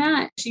around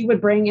that. She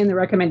would bring in the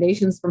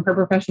recommendations from her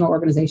professional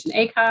organization,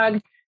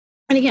 ACOG.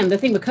 And again, the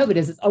thing with COVID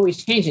is it's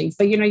always changing.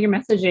 So, your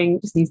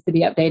messaging just needs to be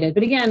updated.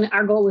 But again,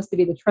 our goal was to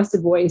be the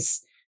trusted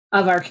voice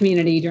of our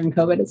community during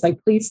COVID. It's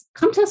like, please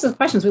come to us with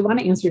questions. We want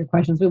to answer your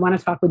questions. We want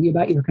to talk with you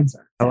about your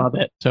concerns. I love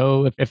it.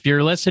 So if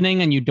you're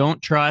listening and you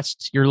don't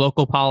trust your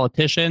local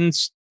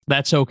politicians,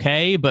 that's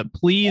okay. But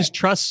please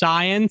trust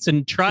science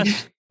and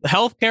trust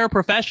healthcare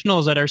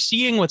professionals that are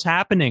seeing what's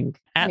happening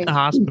at the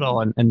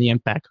hospital and the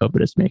impact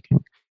COVID is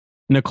making.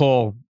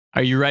 Nichole,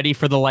 are you ready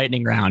for the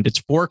lightning round? It's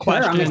 4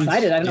 questions. I'm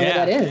excited. I don't know what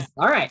that is.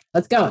 All right,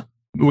 let's go.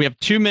 We have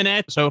 2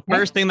 minutes. So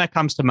first thing that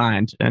comes to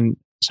mind. And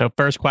so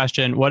first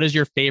question, what is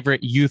your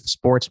favorite youth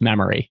sports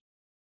memory?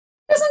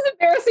 This is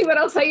embarrassing, but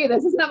I'll tell you,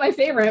 this is not my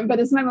favorite, but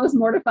it's my most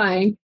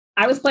mortifying.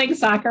 I was playing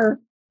soccer,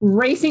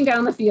 racing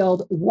down the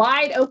field,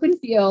 wide open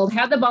field,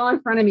 had the ball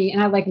in front of me.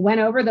 And I went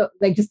over there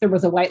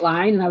was a white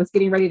line and I was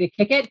getting ready to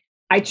kick it.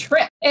 I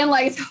tripped and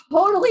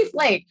totally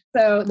flaked.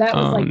 So that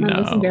was my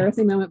most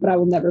embarrassing moment, but I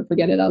will never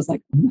forget it. I was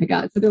like, oh my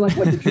God. So they're like,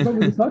 what, did you trip over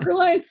the soccer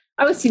line?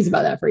 I was teased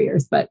about that for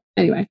years, but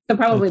anyway, so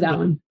probably that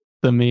one.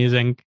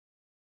 Amazing.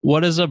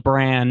 What is a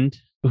brand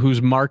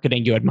whose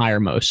marketing you admire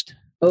most?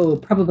 Oh,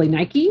 probably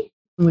Nike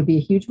would be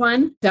a huge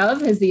one.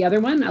 Dove is the other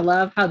one. I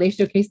love how they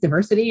showcase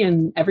diversity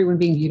and everyone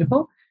being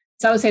beautiful.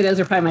 So I would say those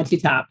are probably my 2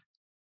 top.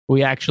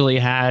 We actually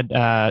had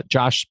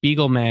Josh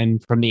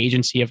Spiegelman from the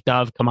agency of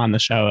Dove come on the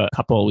show a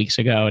couple of weeks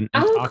ago and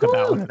talk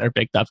about one of their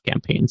big Dove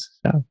campaigns.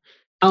 So,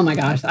 oh my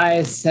gosh,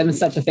 I am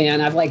such a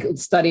fan. I've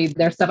studied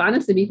their stuff.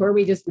 Honestly, before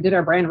we just did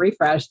our brand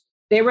refresh,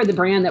 they were the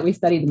brand that we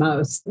studied the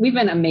most. We've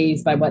been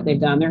amazed by what they've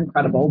done. They're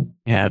incredible.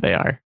 Yeah, they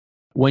are.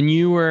 When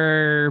you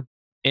were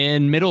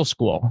in middle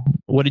school,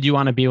 what did you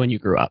want to be when you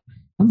grew up?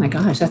 Oh my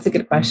gosh, that's a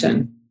good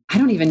question. I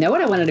don't even know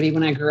what I wanted to be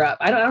when I grew up.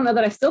 I don't know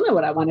that I still know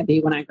what I want to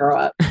be when I grow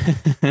up.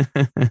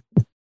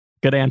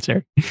 Good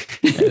answer.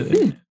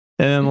 And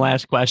then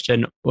last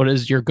question, what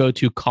is your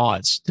go-to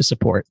cause to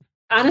support?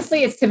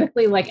 Honestly, it's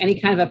typically like any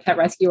kind of a pet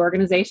rescue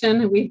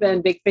organization. We've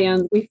been big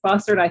fans. We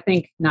fostered, I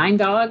think, 9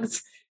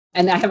 dogs.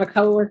 And I have a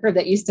coworker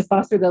that used to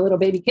foster the little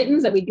baby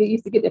kittens that we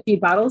used to get to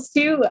feed bottles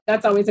to.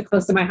 That's always a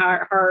close to my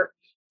heart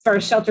as far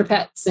as shelter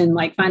pets and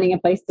finding a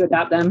place to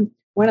adopt them.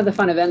 One of the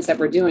fun events that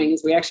we're doing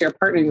is we actually are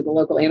partnering with the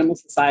local animal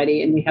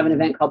society and we have an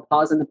event called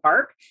Paws in the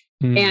Park.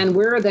 And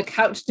we're the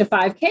Couch to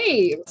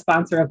 5K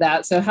sponsor of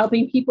that. So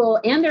helping people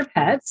and their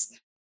pets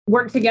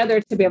work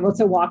together to be able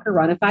to walk or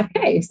run a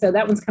 5K. So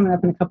that one's coming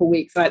up in a couple of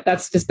weeks. So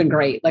that's just been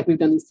great. We've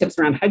done these tips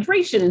around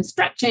hydration and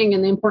stretching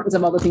and the importance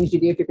of all the things you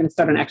do if you're going to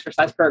start an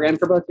exercise program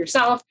for both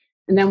yourself.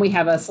 And then we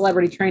have a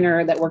celebrity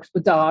trainer that works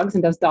with dogs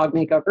and does dog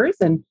makeovers.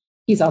 And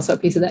he's also a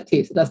piece of that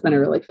too. So that's been a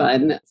really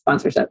fun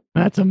sponsorship.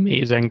 That's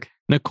amazing.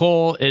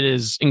 Nichole, it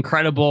is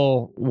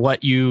incredible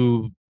what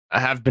you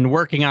have been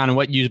working on and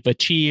what you've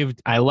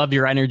achieved. I love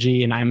your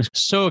energy and I'm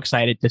so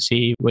excited to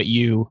see what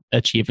you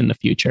achieve in the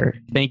future.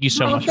 Thank you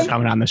so much for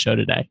coming on the show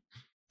today.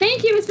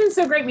 Thank you. It's been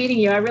so great meeting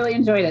you. I really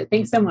enjoyed it.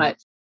 Thanks so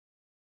much.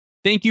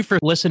 Thank you for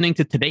listening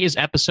to today's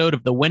episode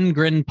of the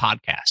Wingren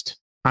podcast.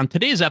 On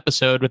today's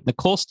episode with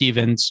Nichole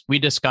Stevens, we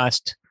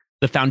discussed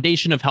the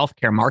foundation of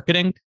healthcare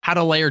marketing, how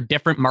to layer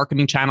different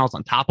marketing channels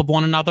on top of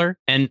one another,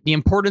 and the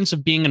importance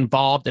of being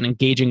involved and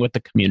engaging with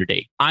the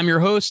community. I'm your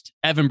host,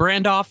 Evan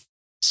Brandoff.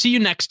 See you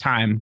next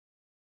time.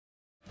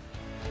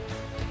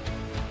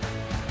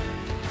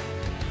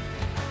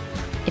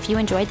 you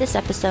enjoyed this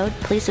episode,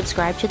 please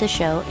subscribe to the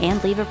show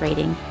and leave a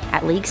rating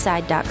at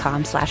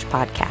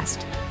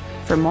leagueside.com/podcast.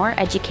 For more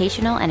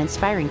educational and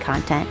inspiring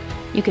content,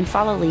 you can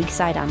follow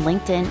Leagueside on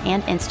LinkedIn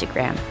and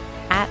Instagram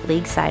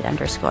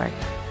 @Leagueside_.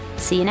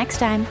 See you next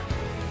time.